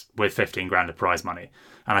race with 15 grand of prize money.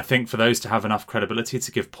 And I think for those to have enough credibility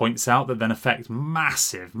to give points out that then affect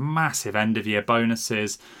massive, massive end of year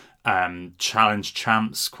bonuses challenge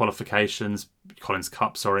champs qualifications, Collins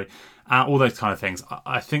Cup, sorry, all those kind of things.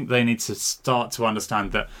 I think they need to start to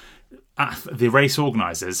understand that the race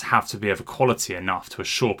organisers have to be of a quality enough to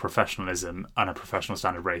assure professionalism and a professional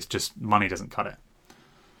standard race. Just money doesn't cut it.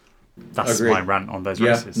 That's Agreed. my rant on those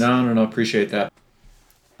races. No, appreciate that.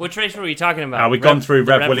 Which race were we talking about? We've gone through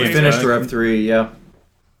Rev We Williamsburg. finished Rev 3, yeah.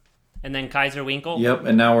 And then KaiserWinkle? Yep,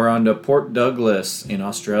 and now we're on to Port Douglas in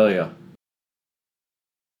Australia.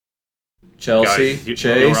 Chelsea, Guys, Chase.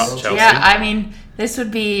 you're up, Chelsea. Yeah, I mean, this would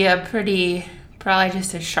be a probably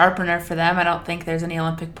just a sharpener for them. I don't think there's any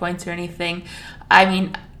Olympic points or anything. I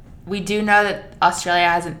mean, we do know that Australia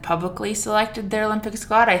hasn't publicly selected their Olympic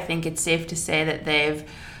squad. I think it's safe to say that they've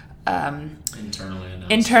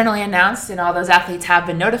internally announced, and all those athletes have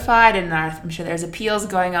been notified, and I'm sure there's appeals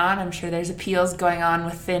going on. I'm sure there's appeals going on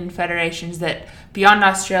within federations that beyond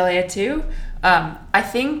Australia too. I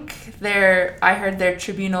think I heard their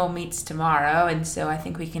tribunal meets tomorrow, and so I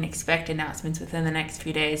think we can expect announcements within the next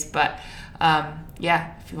few days. But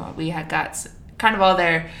if you want, we have got kind of all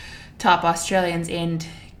their top Australians and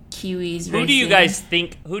Kiwis. Who do you guys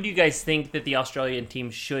think that the Australian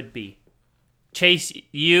team should be? Chase,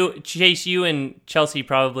 you and Chelsea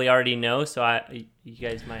probably already know, so you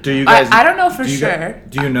guys might. Do you guys? I don't know for sure.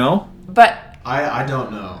 Do you know? But I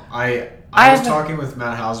don't know. I was talking with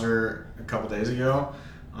Matt Hauser a couple days ago,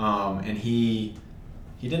 and he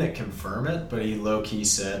didn't confirm it, but he low-key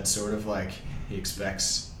said sort of like he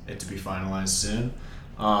expects it to be finalized soon.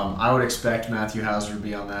 I would expect Matthew Hauser to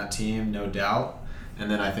be on that team, no doubt, and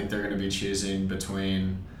then I think they're going to be choosing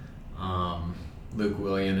between Luke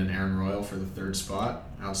Willian and Aaron Royal for the third spot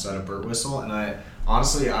outside of Burt Whistle, and I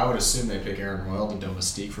would assume they pick Aaron Royal to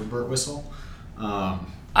domestique for Burt Whistle.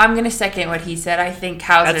 I'm going to second what he said. I think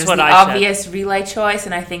Hauser's the obvious relay choice,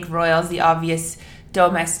 and I think Royal's the obvious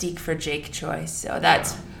domestique for Jake choice. So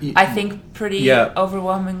that's, I think, pretty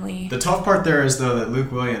overwhelmingly. The tough part there is, though, that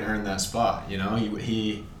Luke Willian earned that spot. You know,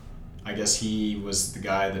 I guess he was the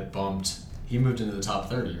guy that he moved into the top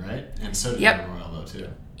 30, right? And so did Aaron Royal, though, too.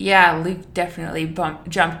 Yeah, Luke definitely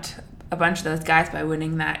jumped a bunch of those guys by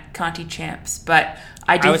winning that Conti Champs, but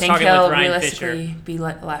I think he'll realistically be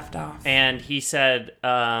left off. And he said,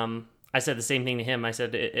 I said the same thing to him. I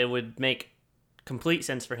said it would make complete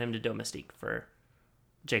sense for him to domestique for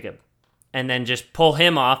Jacob, and then just pull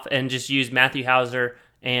him off and just use Matthew Hauser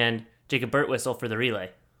and Jacob Birtwistle for the relay.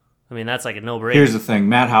 I mean, that's like a no-brainer. Here's the thing.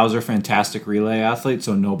 Matt Hauser, fantastic relay athlete,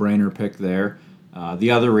 so no-brainer pick there.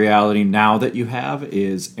 The other reality now that you have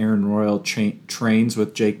is Aaron Royal trains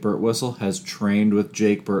with Jake Birtwistle, has trained with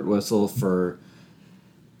Jake Birtwistle for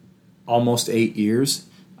almost 8 years.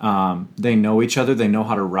 They know each other. They know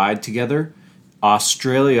how to ride together.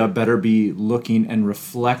 Australia better be looking and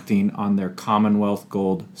reflecting on their Commonwealth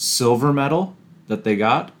Gold silver medal that they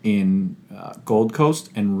got in Gold Coast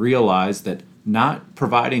and realize that not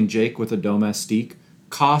providing Jake with a domestique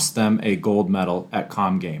cost them a gold medal at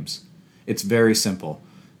Com Games. It's very simple.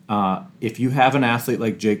 If you have an athlete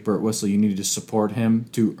like Jake Birtwistle, you need to support him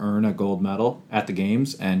to earn a gold medal at the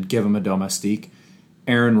games and give him a domestique.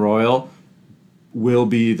 Aaron Royal will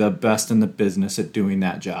be the best in the business at doing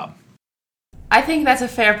that job. I think that's a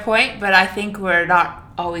fair point, but I think we're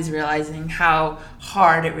not always realizing how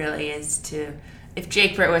hard it really is to... If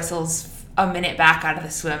Jake Birtwhistle's a minute back out of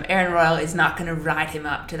the swim, Aaron Royal is not going to ride him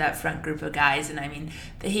up to that front group of guys. And I mean,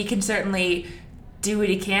 he can certainly do what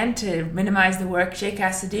he can to minimize the work Jake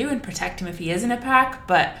has to do and protect him if he is in a pack.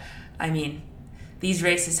 But, I mean, these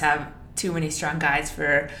races have too many strong guys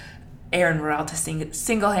for Aaron Royal to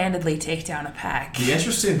single-handedly take down a pack. The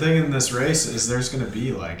interesting thing in this race is there's going to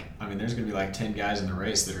be like 10 guys in the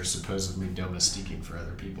race that are supposedly domestiquing for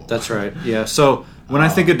other people. That's right. Yeah. So when I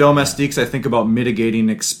think of domestiques, I think about mitigating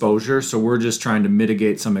exposure. So we're just trying to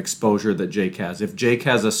mitigate some exposure that Jake has. If Jake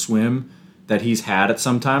has a swim that he's had at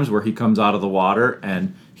sometimes where he comes out of the water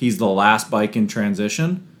and he's the last bike in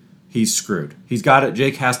transition, he's screwed. He's got it.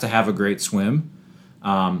 Jake has to have a great swim.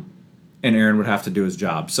 And Aaron would have to do his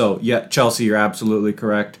job. So, yeah, Chelsea, you're absolutely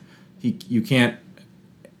correct.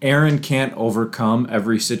 Aaron can't overcome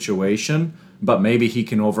every situation, but maybe he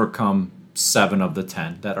can overcome 7 of the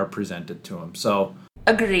 10 that are presented to him. So,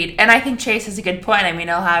 agreed. And I think Chase has a good point. I mean,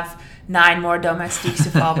 he'll have 9 more domestiques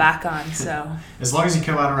to fall back on. So, as long as you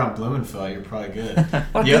come out around Blumenfeld, you're probably good.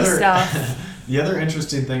 The other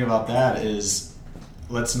interesting thing about that is,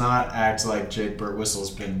 let's not act like Jake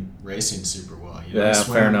Birtwhistle's been racing super well.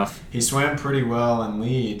 Fair enough. He swam pretty well in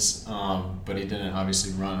Leeds, but he didn't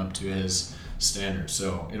obviously run up to his standard.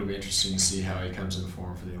 So it'll be interesting to see how he comes into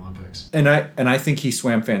form for the Olympics. And I think he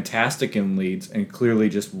swam fantastic in leads and clearly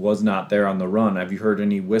just was not there on the run. Have you heard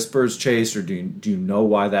any whispers, Chase, or do you know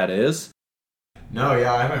why that is? No,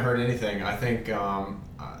 yeah, I haven't heard anything. I think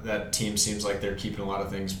that team seems like they're keeping a lot of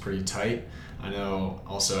things pretty tight. I know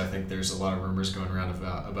also I think there's a lot of rumors going around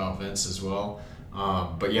about Vince as well.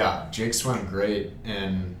 But yeah, Jake swam great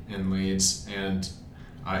in leads, and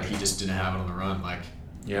he just didn't have it on the run.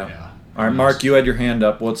 Yeah. All right, Mark, you had your hand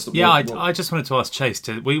up. I just wanted to ask Chase.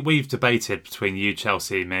 We've debated between you,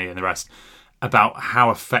 Chelsea, me, and the rest about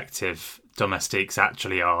how effective domestiques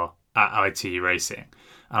actually are at ITU racing.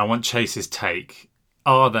 And I want Chase's take.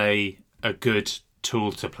 Are they a good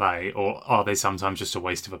tool to play, or are they sometimes just a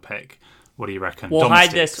waste of a pick? What do you reckon? We'll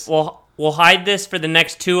hide this. We'll hide this for the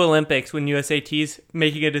next 2 Olympics when USAT's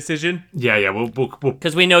making a decision. Yeah. We'll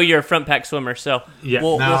because we know you're a front pack swimmer, so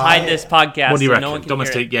we'll hide this podcast. What do you reckon? No one can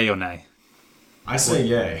Domestique, yay or nay? I say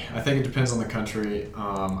yay. I think it depends on the country.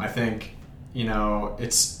 I think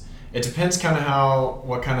it depends kind of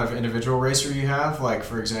what kind of individual racer you have. Like,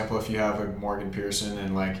 for example, if you have a Morgan Pearson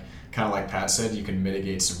and kind of like Pat said, you can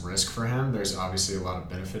mitigate some risk for him. There's obviously a lot of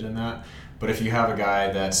benefit in that. But if you have a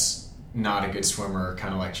guy that's not a good swimmer,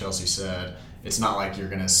 kind of like Chelsea said, it's not like you're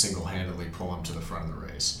going to single-handedly pull him to the front of the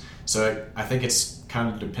race. So I think it's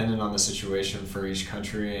kind of dependent on the situation for each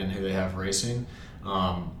country and who they have racing.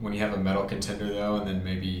 When you have a medal contender, though, and then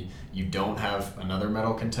maybe you don't have another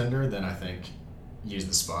medal contender, then I think use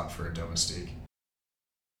the spot for a domestique.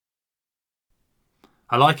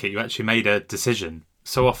 I like it. You actually made a decision.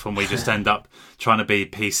 So often we just end up trying to be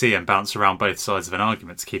PC and bounce around both sides of an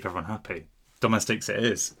argument to keep everyone happy. Domestiques it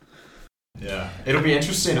is. Yeah, it'll be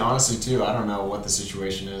interesting, honestly, too. I don't know what the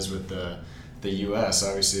situation is with the U.S.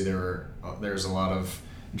 Obviously, there's a lot of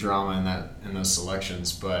drama in those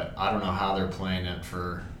selections, but I don't know how they're playing it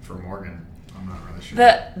for Morgan. I'm not really sure.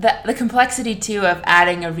 The complexity, too, of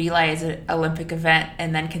adding a relay as an Olympic event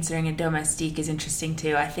and then considering a domestique is interesting,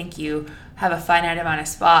 too. I think you have a finite amount of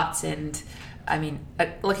spots, and, I mean,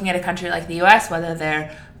 looking at a country like the U.S., whether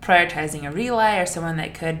they're prioritizing a relay or someone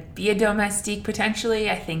that could be a domestique potentially,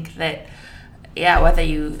 I think that, whether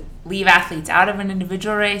you leave athletes out of an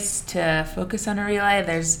individual race to focus on a relay,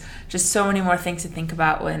 there's just so many more things to think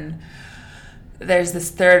about when there's this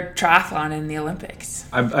third triathlon in the Olympics.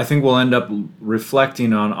 I think we'll end up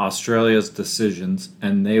reflecting on Australia's decisions,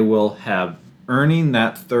 and they will have earning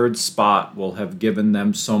that third spot will have given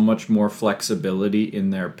them so much more flexibility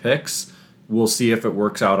in their picks. We'll see if it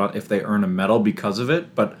works out if they earn a medal because of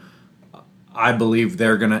it, but I believe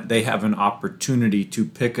they have an opportunity to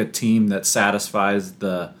pick a team that satisfies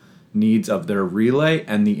the needs of their relay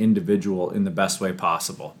and the individual in the best way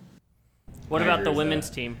possible. What about the women's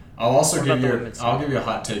team? I'll give you a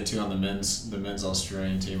hot take too on the men's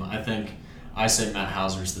Australian team. I say Matt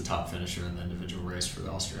Hauser's the top finisher in the individual race for the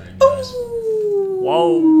Australian guys.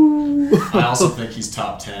 Whoa! I also think he's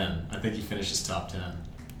top 10. I think he finishes top 10.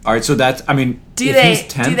 All right, so that's, I mean, do they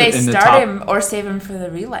start him or save him for the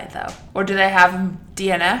relay, though? Or do they have him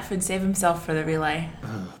DNF and save himself for the relay?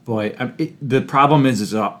 Boy, the problem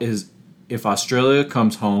is if Australia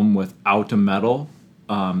comes home without a medal,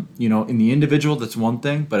 in the individual, that's one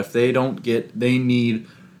thing, but if they don't they need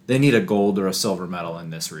a gold or a silver medal in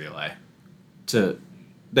this relay. If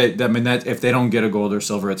they don't get a gold or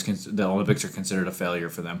silver, the Olympics are considered a failure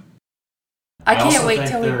for them. I can't wait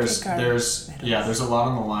till we pick our there's a lot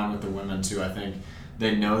on the line with the women too. I think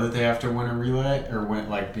they know that they have to win a relay or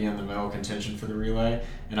be in the medal contention for the relay,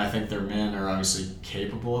 and I think their men are obviously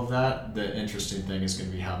capable of that. The interesting thing is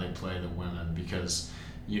going to be how they play the women, because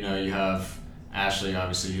you have Ashley,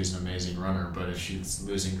 obviously, who's an amazing runner, but if she's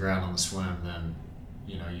losing ground on the swim, then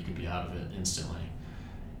you could be out of it instantly.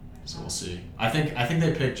 So we'll see. I think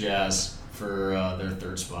they picked Jazz for their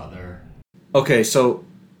third spot there. Okay, so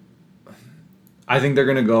I think they're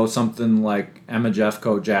going to go something like Emma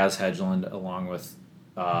Jeffcoat, Jazz Hedgeland, along with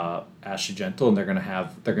Ashley Gentle, and they're going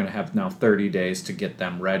to have now 30 days to get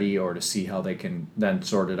them ready or to see how they can then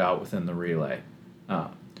sort it out within the relay.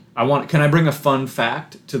 Can I bring a fun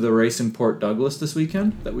fact to the race in Port Douglas this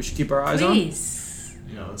weekend that we should keep our eyes on? Please.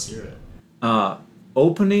 Yeah, let's hear it.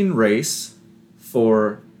 Opening race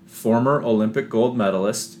for former Olympic gold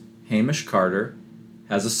medalist Hamish Carter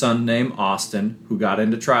has a son named Austin who got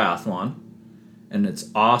into triathlon. And it's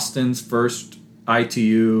Austin's first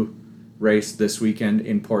ITU race this weekend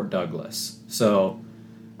in Port Douglas. So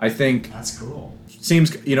I think that's cool.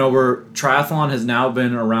 Seems, triathlon has now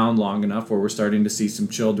been around long enough where we're starting to see some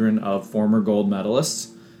children of former gold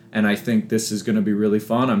medalists. And I think this is going to be really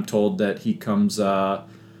fun. I'm told that he comes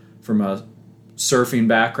from a surfing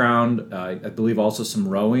background, I believe also some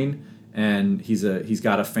rowing. and he's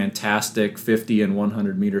got a fantastic 50 and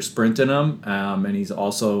 100 meter sprint in him, and he's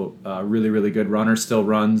also a really, really good runner. Still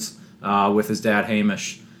runs with his dad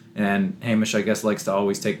Hamish, and Hamish, I guess, likes to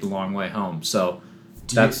always take the long way home. So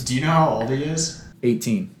do you know how old he is?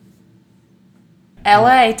 18.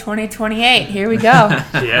 LA 2028. Here we go.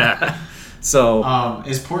 Yeah. So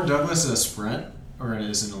is Port Douglas a sprint or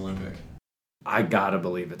is it an Olympic? I gotta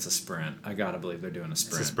believe it's a sprint. I gotta believe they're doing a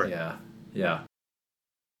sprint. It's a sprint. Yeah.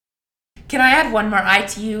 Can I add one more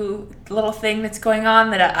ITU little thing that's going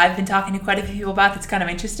on that I've been talking to quite a few people about that's kind of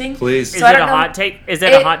interesting? Please. Is it a hot take? Is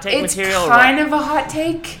it a hot take material? It's kind of a hot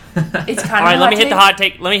take. It's kind All right, of a hot take. let me hit the hot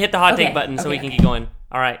take. Let me hit the hot take button so we okay. can keep going.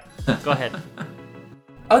 All right, go ahead.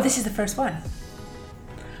 Oh, this is the first one.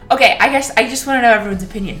 Okay, I guess I just want to know everyone's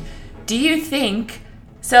opinion. Do you think...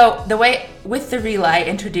 So, the way, with the relay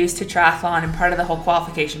introduced to triathlon and part of the whole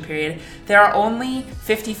qualification period, there are only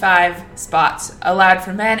 55 spots allowed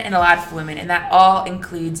for men and allowed for women, and that all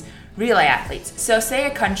includes relay athletes. So, say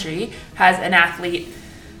a country has an athlete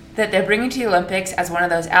that they're bringing to the Olympics as one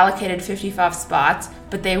of those allocated 55 spots,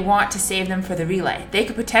 but they want to save them for the relay. They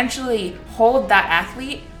could potentially hold that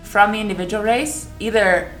athlete from the individual race,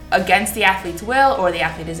 either against the athlete's will or the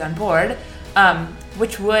athlete is on board,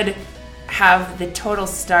 which would have the total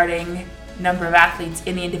starting number of athletes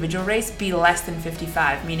in the individual race be less than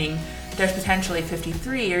 55, meaning there's potentially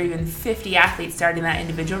 53 or even 50 athletes starting that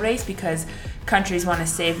individual race because countries want to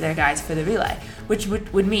save their guys for the relay, which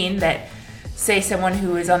would mean that, say, someone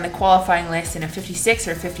who is on the qualifying list in a 56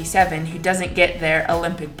 or 57 who doesn't get their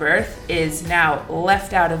Olympic berth is now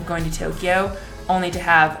left out of going to Tokyo only to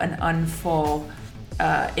have an unfull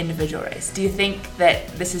individual race. Do you think that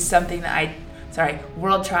this is something that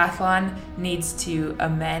World Triathlon needs to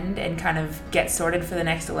amend and kind of get sorted for the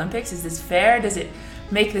next Olympics? Is this fair? Does it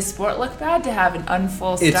make the sport look bad to have an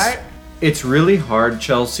unfull start? It's really hard,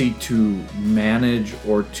 Chelsea, to manage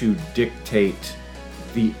or to dictate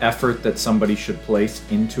the effort that somebody should place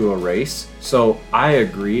into a race. So I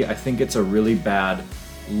agree. I think it's a really bad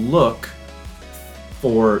look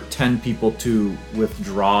for 10 people to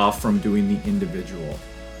withdraw from doing the individual.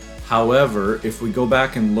 However, if we go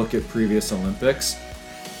back and look at previous Olympics,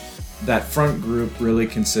 that front group really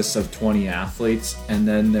consists of 20 athletes, and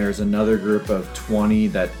then there's another group of 20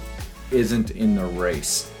 that isn't in the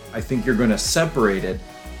race. I think you're going to separate it,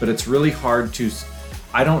 but it's really hard to...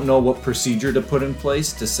 I don't know what procedure to put in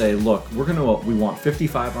place to say, look, we want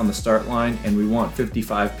 55 on the start line, and we want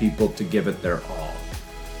 55 people to give it their all.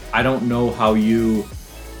 I don't know how you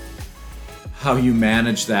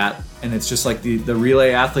manage that. And it's just like the relay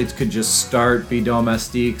athletes could just start, be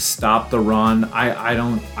domestique, stop the run. I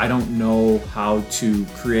don't know how to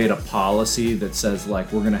create a policy that says,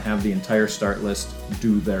 like, we're going to have the entire start list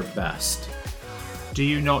do their best. Do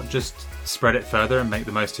you not just spread it further and make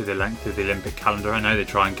the most of the length of the Olympic calendar? I know they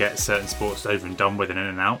try and get certain sports over and done with and in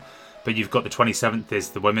and out, but you've got the 27th is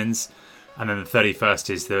the women's, and then the 31st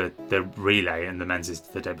is the relay, and the men's is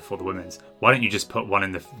the day before the women's. Why don't you just put one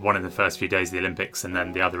in the first few days of the Olympics and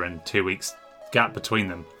then the other in 2 weeks gap between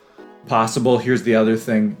them? Possible. Here's the other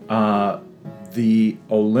thing. The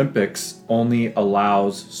Olympics only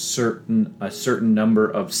allows a certain number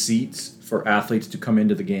of seats for athletes to come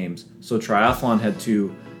into the games. So triathlon had to,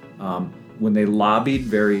 when they lobbied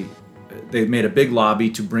they made a big lobby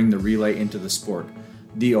to bring the relay into the sport.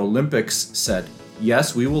 The Olympics said,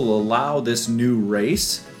 yes, we will allow this new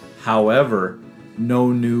race. However,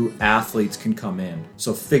 no new athletes can come in.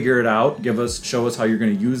 So figure it out. Show us how you're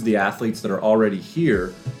going to use the athletes that are already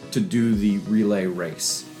here to do the relay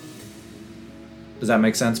race. Does that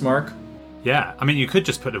make sense, Mark? Yeah, I mean, you could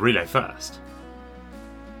just put the relay first.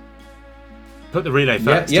 Put the relay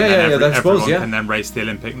first. Yeah, everyone can then race the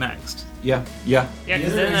Olympic next. Yeah. Yeah,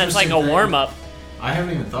 because then that's like a warm-up. I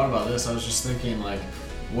haven't even thought about this. I was just thinking, like,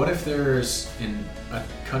 what if there's in a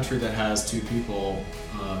country that has two people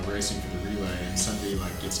racing for the relay and somebody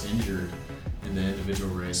like gets injured in the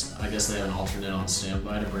individual race? I guess they have an alternate on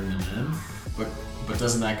standby to bring them in, but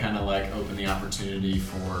doesn't that kind of like open the opportunity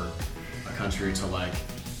for a country to like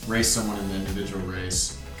race someone in the individual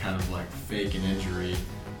race, kind of like fake an injury,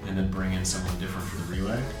 and then bring in someone different for the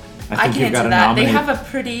relay? I think you've got to nominate. They have a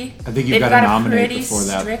pretty. I think you've got to nominate before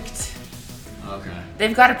that. Okay.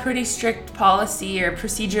 They've got a pretty strict policy or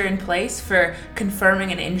procedure in place for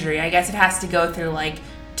confirming an injury. I guess it has to go through like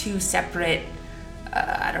two separate,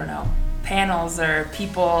 panels or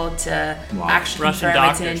people to actually Russian confirm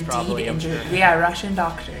it's an doctors, probably. injury. Yeah, Russian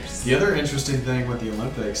doctors. The other interesting thing with the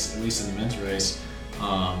Olympics, at least in the men's race,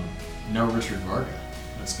 no Richard Varga.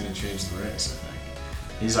 That's going to change the race, I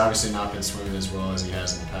think. He's obviously not been swimming as well as he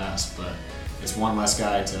has in the past, but it's one less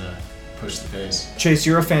guy to push the pace. Chase,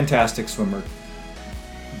 you're a fantastic swimmer.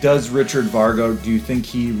 Does Richard Vargo, do you think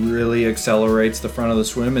he really accelerates the front of the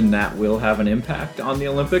swim and that will have an impact on the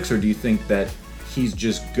Olympics? Or do you think that he's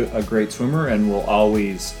just a great swimmer and will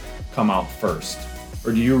always come out first?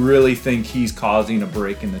 Or do you really think he's causing a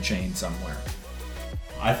break in the chain somewhere?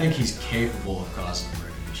 I think he's capable of causing a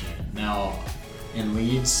break in the chain. Now, in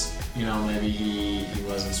leads, maybe he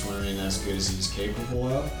wasn't swimming as good as he's capable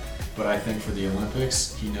of, but I think for the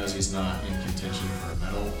Olympics, he knows he's not in contention for a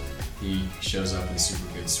medal. He shows up in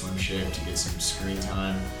super good swim shape to get some screen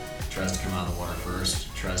time, tries to come out of the water first,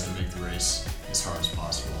 tries to make the race as hard as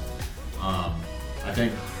possible. I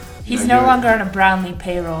think he's no longer on a Brownlee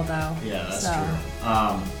payroll, though. Yeah, that's true.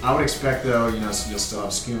 I would expect, though, you'll still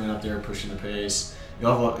have Schumann up there pushing the pace.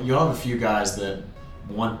 You'll have a few guys that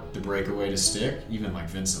want the breakaway to stick, even like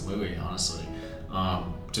Vincent Louis, honestly,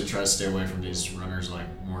 to try to stay away from these runners like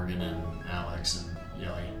Morgan and Alex and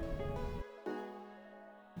Yelly.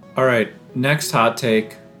 All right, next hot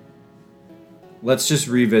take. Let's just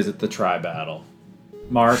revisit the try battle.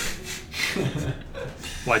 Mark?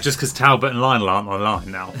 Why, just because Talbot and Lionel aren't on the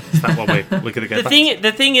line now? Is that what we're going to get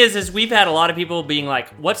The thing is we've had a lot of people being like,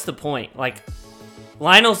 what's the point? Like,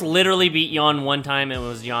 Lionel's literally beat Jan one time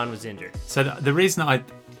and Jan was injured. So the reason I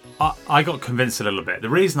got convinced a little bit, the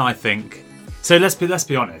reason I think... So let's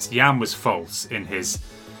be honest, Jan was false in his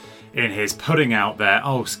putting out there,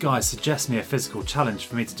 oh, guys, suggest me a physical challenge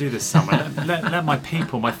for me to do this summer. let my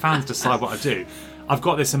people, my fans decide what I do. I've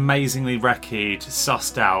got this amazingly recce'd,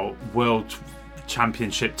 sussed out world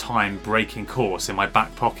championship time breaking course in my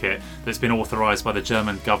back pocket that's been authorised by the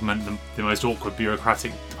German government, the most awkward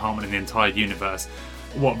bureaucratic department in the entire universe.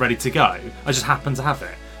 What, ready to go? I just happen to have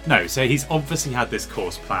it. No, so he's obviously had this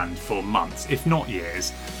course planned for months, if not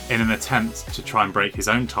years, in an attempt to try and break his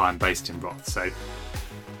own time based in Roth. So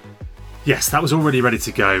yes, that was already ready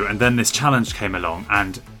to go, and then this challenge came along,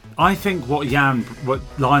 and I think what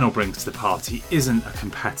Lionel brings to the party isn't a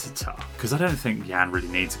competitor, because I don't think Jan really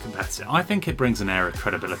needs a competitor. I think it brings an air of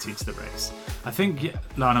credibility to the race. I think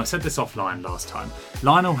Lionel, I said this offline last time,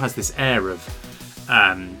 Lionel has this air of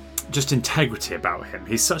just integrity about him.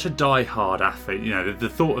 He's such a die-hard athlete. The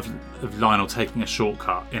thought of Lionel taking a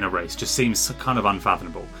shortcut in a race just seems kind of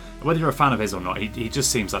unfathomable. Whether you're a fan of his or not, he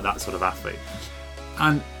just seems like that sort of athlete.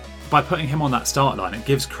 And by putting him on that start line, it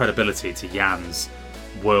gives credibility to Jan's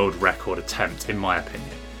world record attempt, in my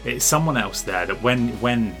opinion. It's someone else there that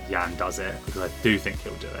when Jan does it, because I do think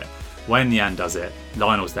he'll do it, when Jan does it,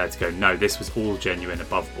 Lionel's there to go, no, this was all genuine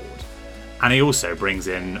above board. And he also brings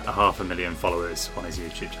in 500,000 followers on his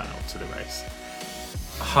YouTube channel to the race.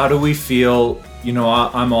 How do we feel?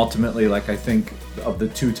 I'm ultimately, I think of the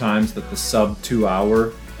two times that the sub 2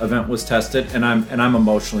 hour event was tested, and I'm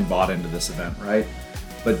emotionally bought into this event, right?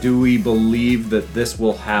 But do we believe that this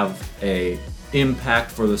will have a impact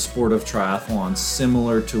for the sport of triathlon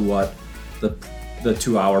similar to what the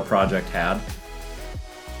 2 hour project had?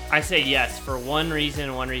 I say yes for one reason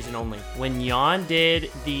and one reason only. When Jan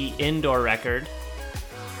did the indoor record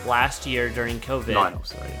last year during COVID... Lionel,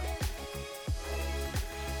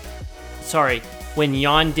 sorry. When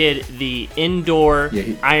Jan did the indoor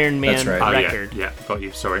Ironman record... Yeah, got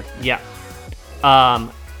you, sorry. Yeah.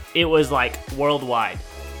 It was worldwide.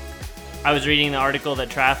 I was reading the article that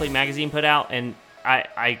Triathlete Magazine put out, and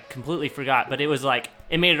I completely forgot, but it was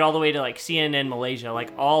it made it all the way to CNN Malaysia.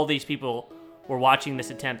 All these people were watching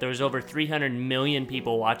this attempt. There was over 300 million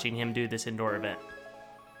people watching him do this indoor event.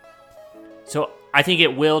 So I think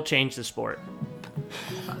it will change the sport.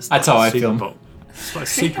 That's how I feel. It's like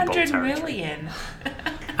Super Bowl 300 territory. million.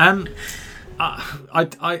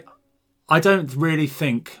 I don't really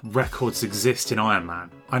think records exist in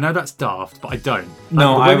Ironman. I know that's daft, but I don't.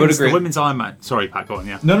 No, I would agree. The women's Ironman. Sorry, Pat, go on,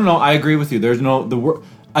 yeah. No, I agree with you. There's no...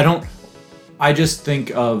 I just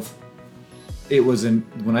think of...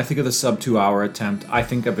 when I think of the sub 2 hour attempt, I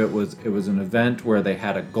think of it was an event where they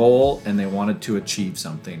had a goal and they wanted to achieve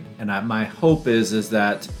something. And my hope is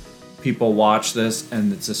that people watch this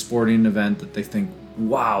and it's a sporting event that they think,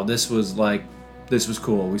 wow, this was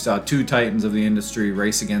cool. We saw two titans of the industry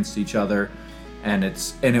race against each other, and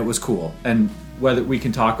it was cool. And whether we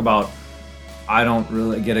can talk about, I don't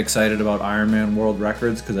really get excited about Ironman world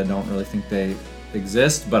records because I don't really think they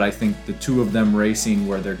exist, but I think the two of them racing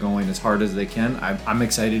where they're going as hard as they can, I'm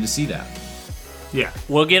excited to see that. Yeah.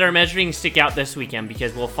 We'll get our measuring stick out this weekend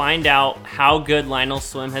because we'll find out how good Lionel's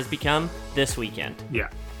swim has become this weekend. Yeah.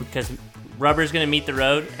 Because rubber's going to meet the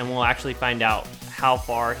road, and we'll actually find out how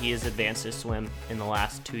far he has advanced his swim in the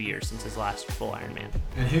last 2 years since his last full Ironman.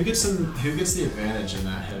 And who gets the advantage in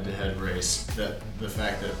that head-to-head race? That the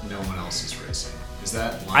fact that no one else is racing, is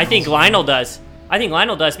that Lionel's I think Lionel does. I think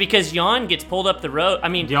Lionel does because Jan gets pulled up the road. I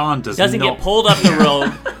mean, Jan doesn't not. get pulled up the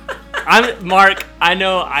road. Mark. I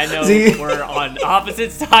know. See? We're on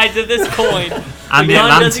opposite sides of this coin. And the Jan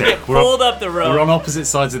Atlantic. doesn't get pulled up the road. We're on opposite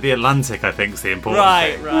sides of the Atlantic, I think, is the important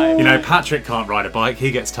thing. Right. You know, Patrick can't ride a bike.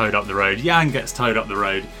 He gets towed up the road. Jan gets towed up the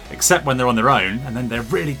road, except when they're on their own, and then they're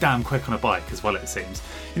really damn quick on a bike as well, it seems.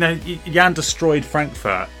 You know, Jan destroyed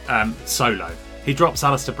Frankfurt solo. He drops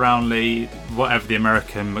Alistair Brownlee, whatever the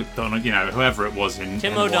American McDonald, you know, whoever it was in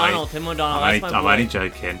Tim in O'Donnell. Hawaii. Tim O'Donnell. That's my boy. I'm only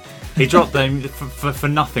joking. He dropped them for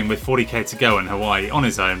nothing with 40k to go in Hawaii on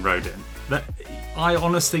his own, rode in. I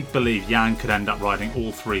honestly believe Jan could end up riding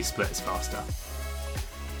all 3 splits faster.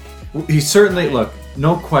 He certainly, look,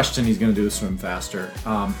 no question he's going to do a swim faster.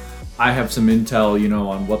 I have some intel, you know,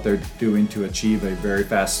 on what they're doing to achieve a very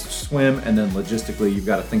fast swim, and then logistically, you've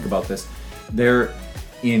got to think about this. They're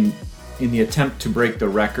in the attempt to break the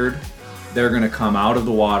record, they're going to come out of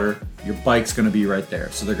the water, your bike's going to be right there.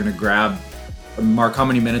 So they're going to grab, Mark, how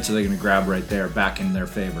many minutes are they going to grab right there back in their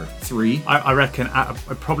favor? 3? I reckon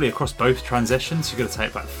probably across both transitions, you're going to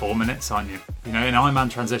take about 4 minutes, aren't you? You know, in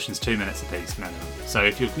Ironman transitions, 2 minutes apiece minimum. So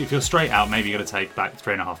if you're straight out, maybe you're going to take back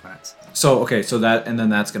 3.5 minutes. So then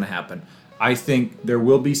that's going to happen. I think there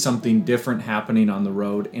will be something different happening on the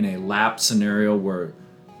road in a lap scenario where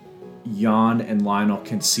Jan and Lionel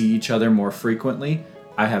can see each other more frequently.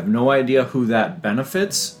 I have no idea who that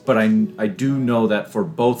benefits, but I do know that for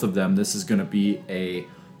both of them, this is going to be a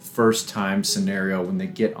first-time scenario when they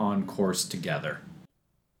get on course together.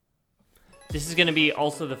 This is going to be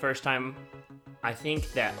also the first time I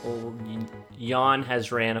think that Jan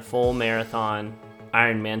has ran a full marathon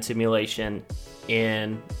Ironman simulation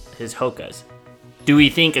in his Hokas. Do we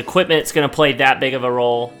think equipment's going to play that big of a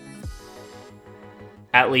role,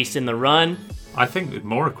 at least in the run? I think that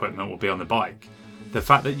more equipment will be on the bike. The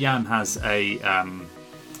fact that Jan has a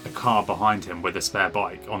car behind him with a spare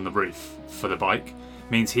bike on the roof for the bike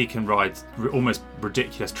means he can ride almost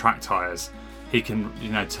ridiculous track tyres. He can, you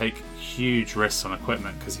know, take huge risks on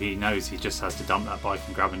equipment because he knows he just has to dump that bike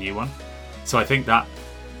and grab a new one. So I think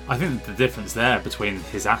the difference there between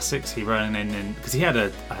his Asics he ran in because he had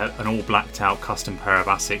an all blacked out custom pair of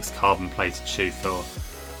Asics carbon plated shoe for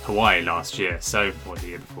Hawaii last year, or the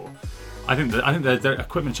year before. I think the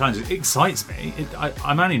equipment challenge excites me.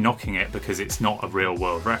 I'm only knocking it because it's not a real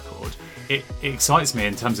world record. It excites me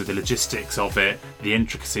in terms of the logistics of it, the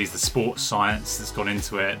intricacies, the sports science that's gone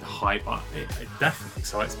into it, the hype. It definitely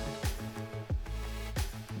excites me.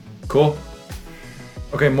 Cool.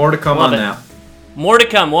 Okay, more to come on that. More to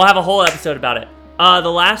come. We'll have a whole episode about it.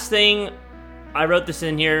 The last thing, I wrote this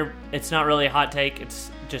in here. It's not really a hot take.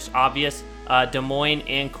 It's just obvious. Des Moines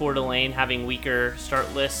and Coeur d'Alene having weaker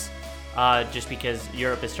start lists just because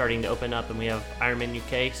Europe is starting to open up and we have Ironman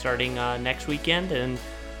UK starting next weekend and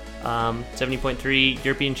 70.3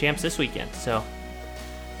 European champs this weekend. So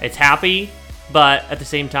it's happy, but at the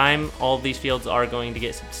same time, all of these fields are going to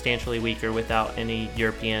get substantially weaker without any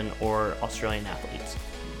European or Australian athletes.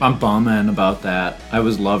 I'm bumming about that. I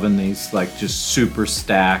was loving these like just super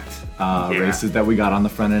stacked races that we got on the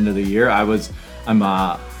front end of the year.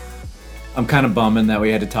 I'm kind of bumming that we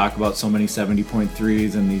had to talk about so many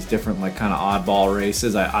 70.3s and these different like kind of oddball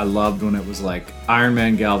races. I loved when it was like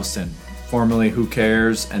Ironman Galveston, formerly Who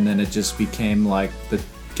Cares, and then it just became like the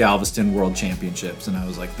Galveston World Championships, and I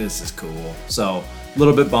was like, this is cool. So a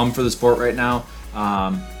little bit bummed for the sport right now.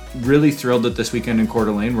 Really thrilled that this weekend in Coeur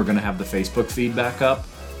d'Alene we're going to have the Facebook feed back up.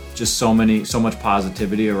 Just so much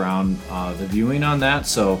positivity around the viewing on that.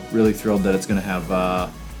 So really thrilled that it's going to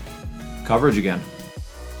have coverage again.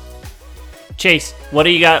 Chase, what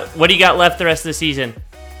do you got? What do you got left the rest of the season?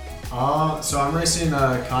 So I'm racing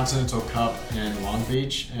the Continental Cup in Long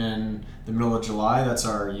Beach in the middle of July. That's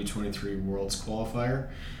our U23 Worlds qualifier.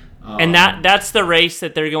 And that's the race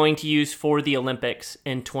that they're going to use for the Olympics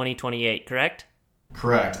in 2028, correct?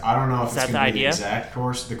 Correct. I don't know if it's going to be the idea? exact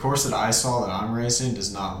course. The course that I saw that I'm racing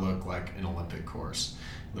does not look like an Olympic course.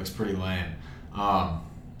 It looks pretty lame.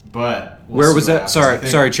 But where was that?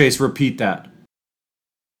 Sorry, Chase. Repeat that.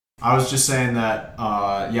 I was just saying that.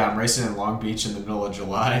 I'm racing in Long Beach in the middle of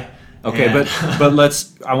July. Okay, but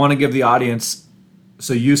I want to give the audience.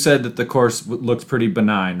 So you said that the course looked pretty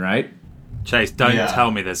benign, right? Chase, don't tell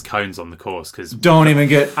me there's cones on the course because don't even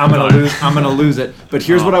get. I'm gonna lose it. But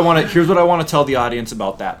here's what I want to tell the audience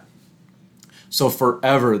about that. So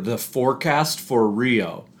forever, the forecast for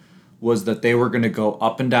Rio was that they were going to go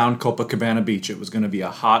up and down Copacabana Beach. It was going to be a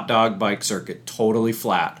hot dog bike circuit, totally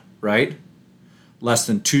flat, right? Less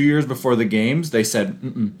than 2 years before the games, they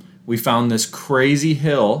said, we found this crazy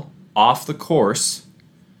hill off the course,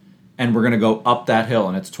 and we're going to go up that hill,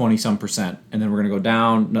 and it's 20-some%. And then we're going to go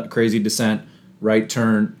down, crazy descent. right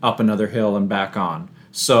turn, up another hill, and back on.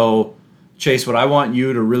 So, Chase, what I want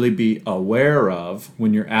you to really be aware of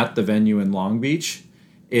when you're at the venue in Long Beach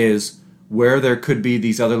is where there could be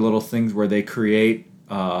these other little things where they create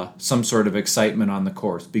some sort of excitement on the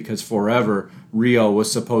course, because forever Rio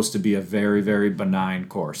was supposed to be a very, very benign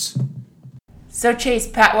course. So Chase,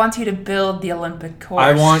 Pat wants you to build the Olympic course.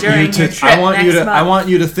 I want during you to. your trip next month. I want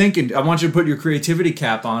you to think, and I want you to put your creativity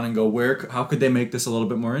cap on and go. How could they make this a little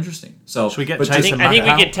bit more interesting? So should we get? I think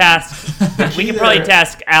we could task. We could probably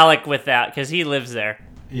task Alec with that because he lives there.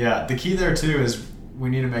 Yeah, the key there too is we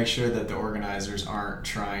need to make sure that the organizers aren't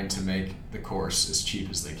trying to make the course as cheap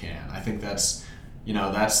as they can. I think that's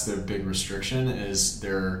the big restriction is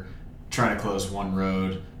they're trying to close one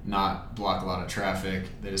road, not block a lot of traffic.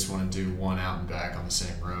 They just want to do one out and back on the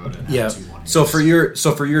same road and have 2 1-years.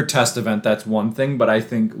 So for your test event, that's one thing, but I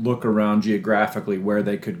think look around geographically where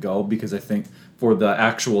they could go, because I think for the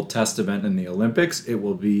actual test event in the Olympics, it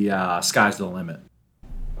will be sky's the limit.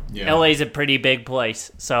 Yeah. LA's a pretty big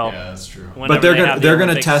place, so yeah, that's true. But they're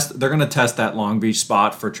gonna test that Long Beach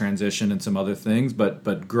spot for transition and some other things.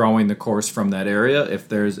 But growing the course from that area, if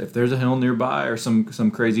there's a hill nearby or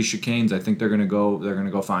some crazy chicanes, I think they're gonna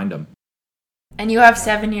go find them. And you have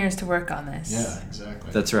 7 years to work on this. Yeah,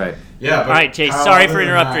 exactly. That's right. Yeah. But all right, Chase. Kyle, Sorry other for than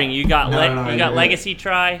interrupting. that- You got No, you got you're Legacy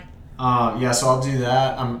try. Yeah, so I'll do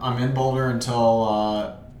that. I'm in Boulder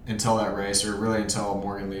until that race, or really until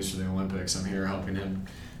Morgan leaves for the Olympics. I'm here helping him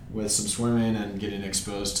with some swimming and getting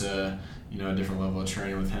exposed to a different level of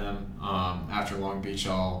training with him. After Long Beach,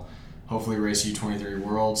 I'll hopefully race U23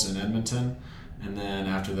 Worlds in Edmonton, and then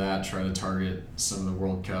after that, try to target some of the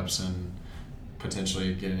World Cups and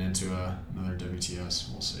potentially getting into another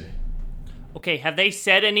WTS. We'll see. Okay, have they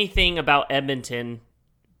said anything about Edmonton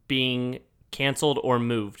being canceled or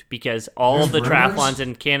moved? Because all of the There's rumors. triathlons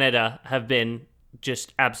in Canada have been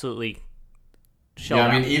just absolutely shelled Yeah,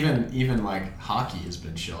 I out. mean, even like hockey has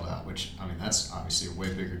been shelled out, which that's obviously a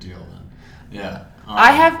way bigger deal than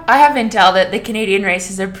I have intel that the Canadian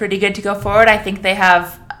races are pretty good to go forward. I think they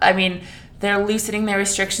have. I mean, they're loosening their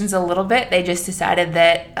restrictions a little bit. They just decided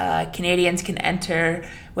that Canadians can enter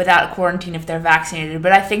without quarantine if they're vaccinated.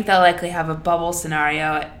 But I think they'll likely have a bubble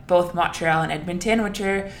scenario at both Montreal and Edmonton, which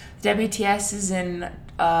are WTS is in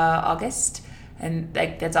August. And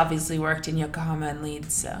that's obviously worked in Yokohama and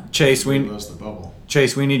Leeds. So Chase, we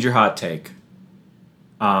need your hot take.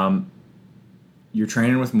 You're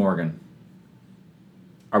training with Morgan.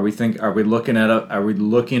 Are we looking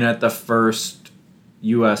at the first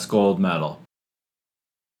U.S. gold medal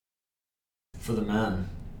for the men?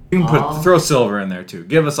 You can throw silver in there too.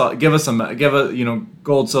 Give a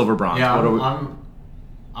gold, silver, bronze. Yeah,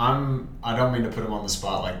 I don't mean to put him on the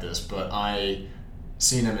spot like this, but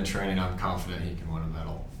seeing him in training, I'm confident he can win a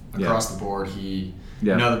medal across the board. The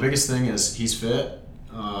biggest thing is he's fit.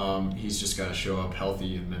 He's just got to show up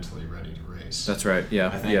healthy and mentally ready to race. That's right. Yeah,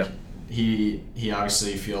 I think he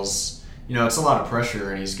obviously feels it's a lot of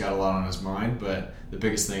pressure and he's got a lot on his mind. But the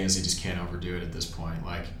biggest thing is he just can't overdo it at this point.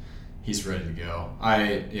 Like he's ready to go.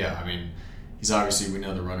 He's obviously, we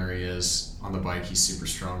know the runner he is on the bike. He's super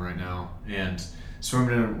strong right now and.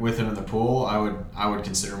 Swimming with him in the pool, I would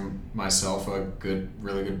consider myself a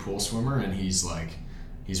really good pool swimmer, and he's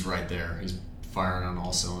right there. He's firing on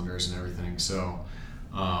all cylinders and everything. So,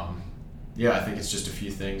 I think it's just a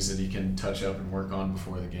few things that he can touch up and work on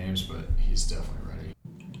before the games, but he's definitely ready.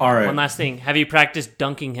 All right. One last thing: have you practiced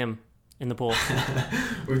dunking him in the pool?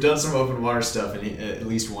 We've done some open water stuff, and at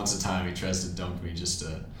least once a time he tries to dunk me just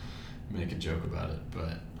to make a joke about it,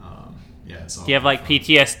 but. It's all. Do you have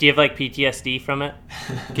PTSD from it?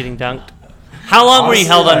 Getting dunked? How long were you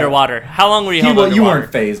held underwater? You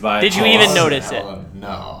weren't fazed by it. Did you even notice it?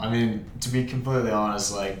 No. I mean, to be completely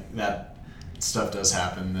honest, that stuff does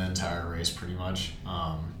happen the entire race pretty much.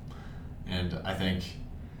 And I think,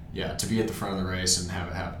 to be at the front of the race and have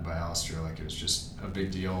it happen by Alistair, it was just a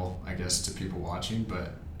big deal, I guess, to people watching.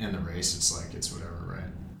 But in the race, it's whatever, right?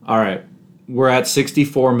 All right. We're at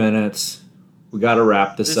 64 minutes. We got to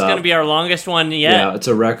wrap this up. This is going to be our longest one yet. Yeah, it's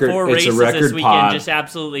a record. 4 it's races a record this weekend pod. just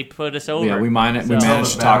absolutely put us over. Yeah, we managed to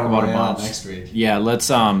talk about a bunch next week. Yeah, let's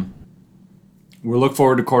we look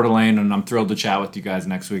forward to Coeur d'Alene, and I'm thrilled to chat with you guys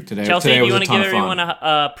next week. Chelsea, do you want to give everyone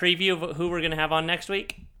a preview of who we're going to have on next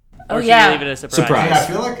week? Or Oh should yeah, we leave it a surprise?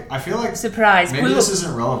 Hey, I feel like surprise. Maybe this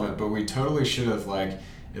isn't relevant, but we totally should have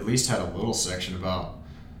at least had a little section about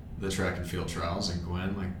the track and field trials and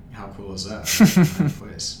Gwen. How cool is that?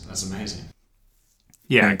 Place. That's amazing.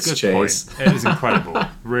 Yeah, Thanks, good Chase. point. It was incredible.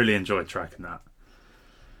 Really enjoyed tracking that.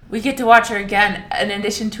 We get to watch her again, in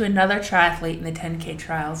addition to another triathlete in the 10K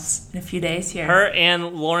trials in a few days here. Her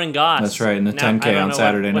and Lauren Goss. That's right, in the 10K on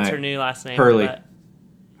Saturday night. What's her new last name? Hurley.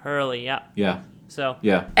 Hurley, yeah. Yeah. So.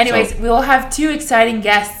 Yeah. Anyways, we will have 2 exciting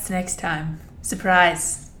guests next time.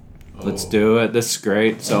 Surprise. Let's do it. This is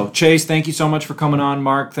great. So, Chase, thank you so much for coming on.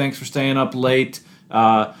 Mark, thanks for staying up late.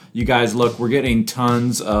 You guys, look, we're getting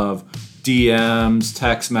tons of DMs,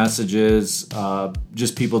 text messages,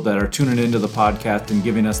 just people that are tuning into the podcast and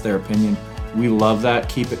giving us their opinion. We love that.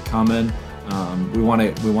 Keep it coming. We want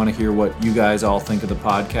to hear what you guys all think of the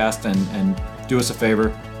podcast, and do us a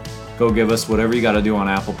favor. Go give us whatever you got to do on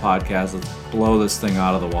Apple Podcasts. Let's blow this thing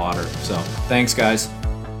out of the water. So, thanks, guys.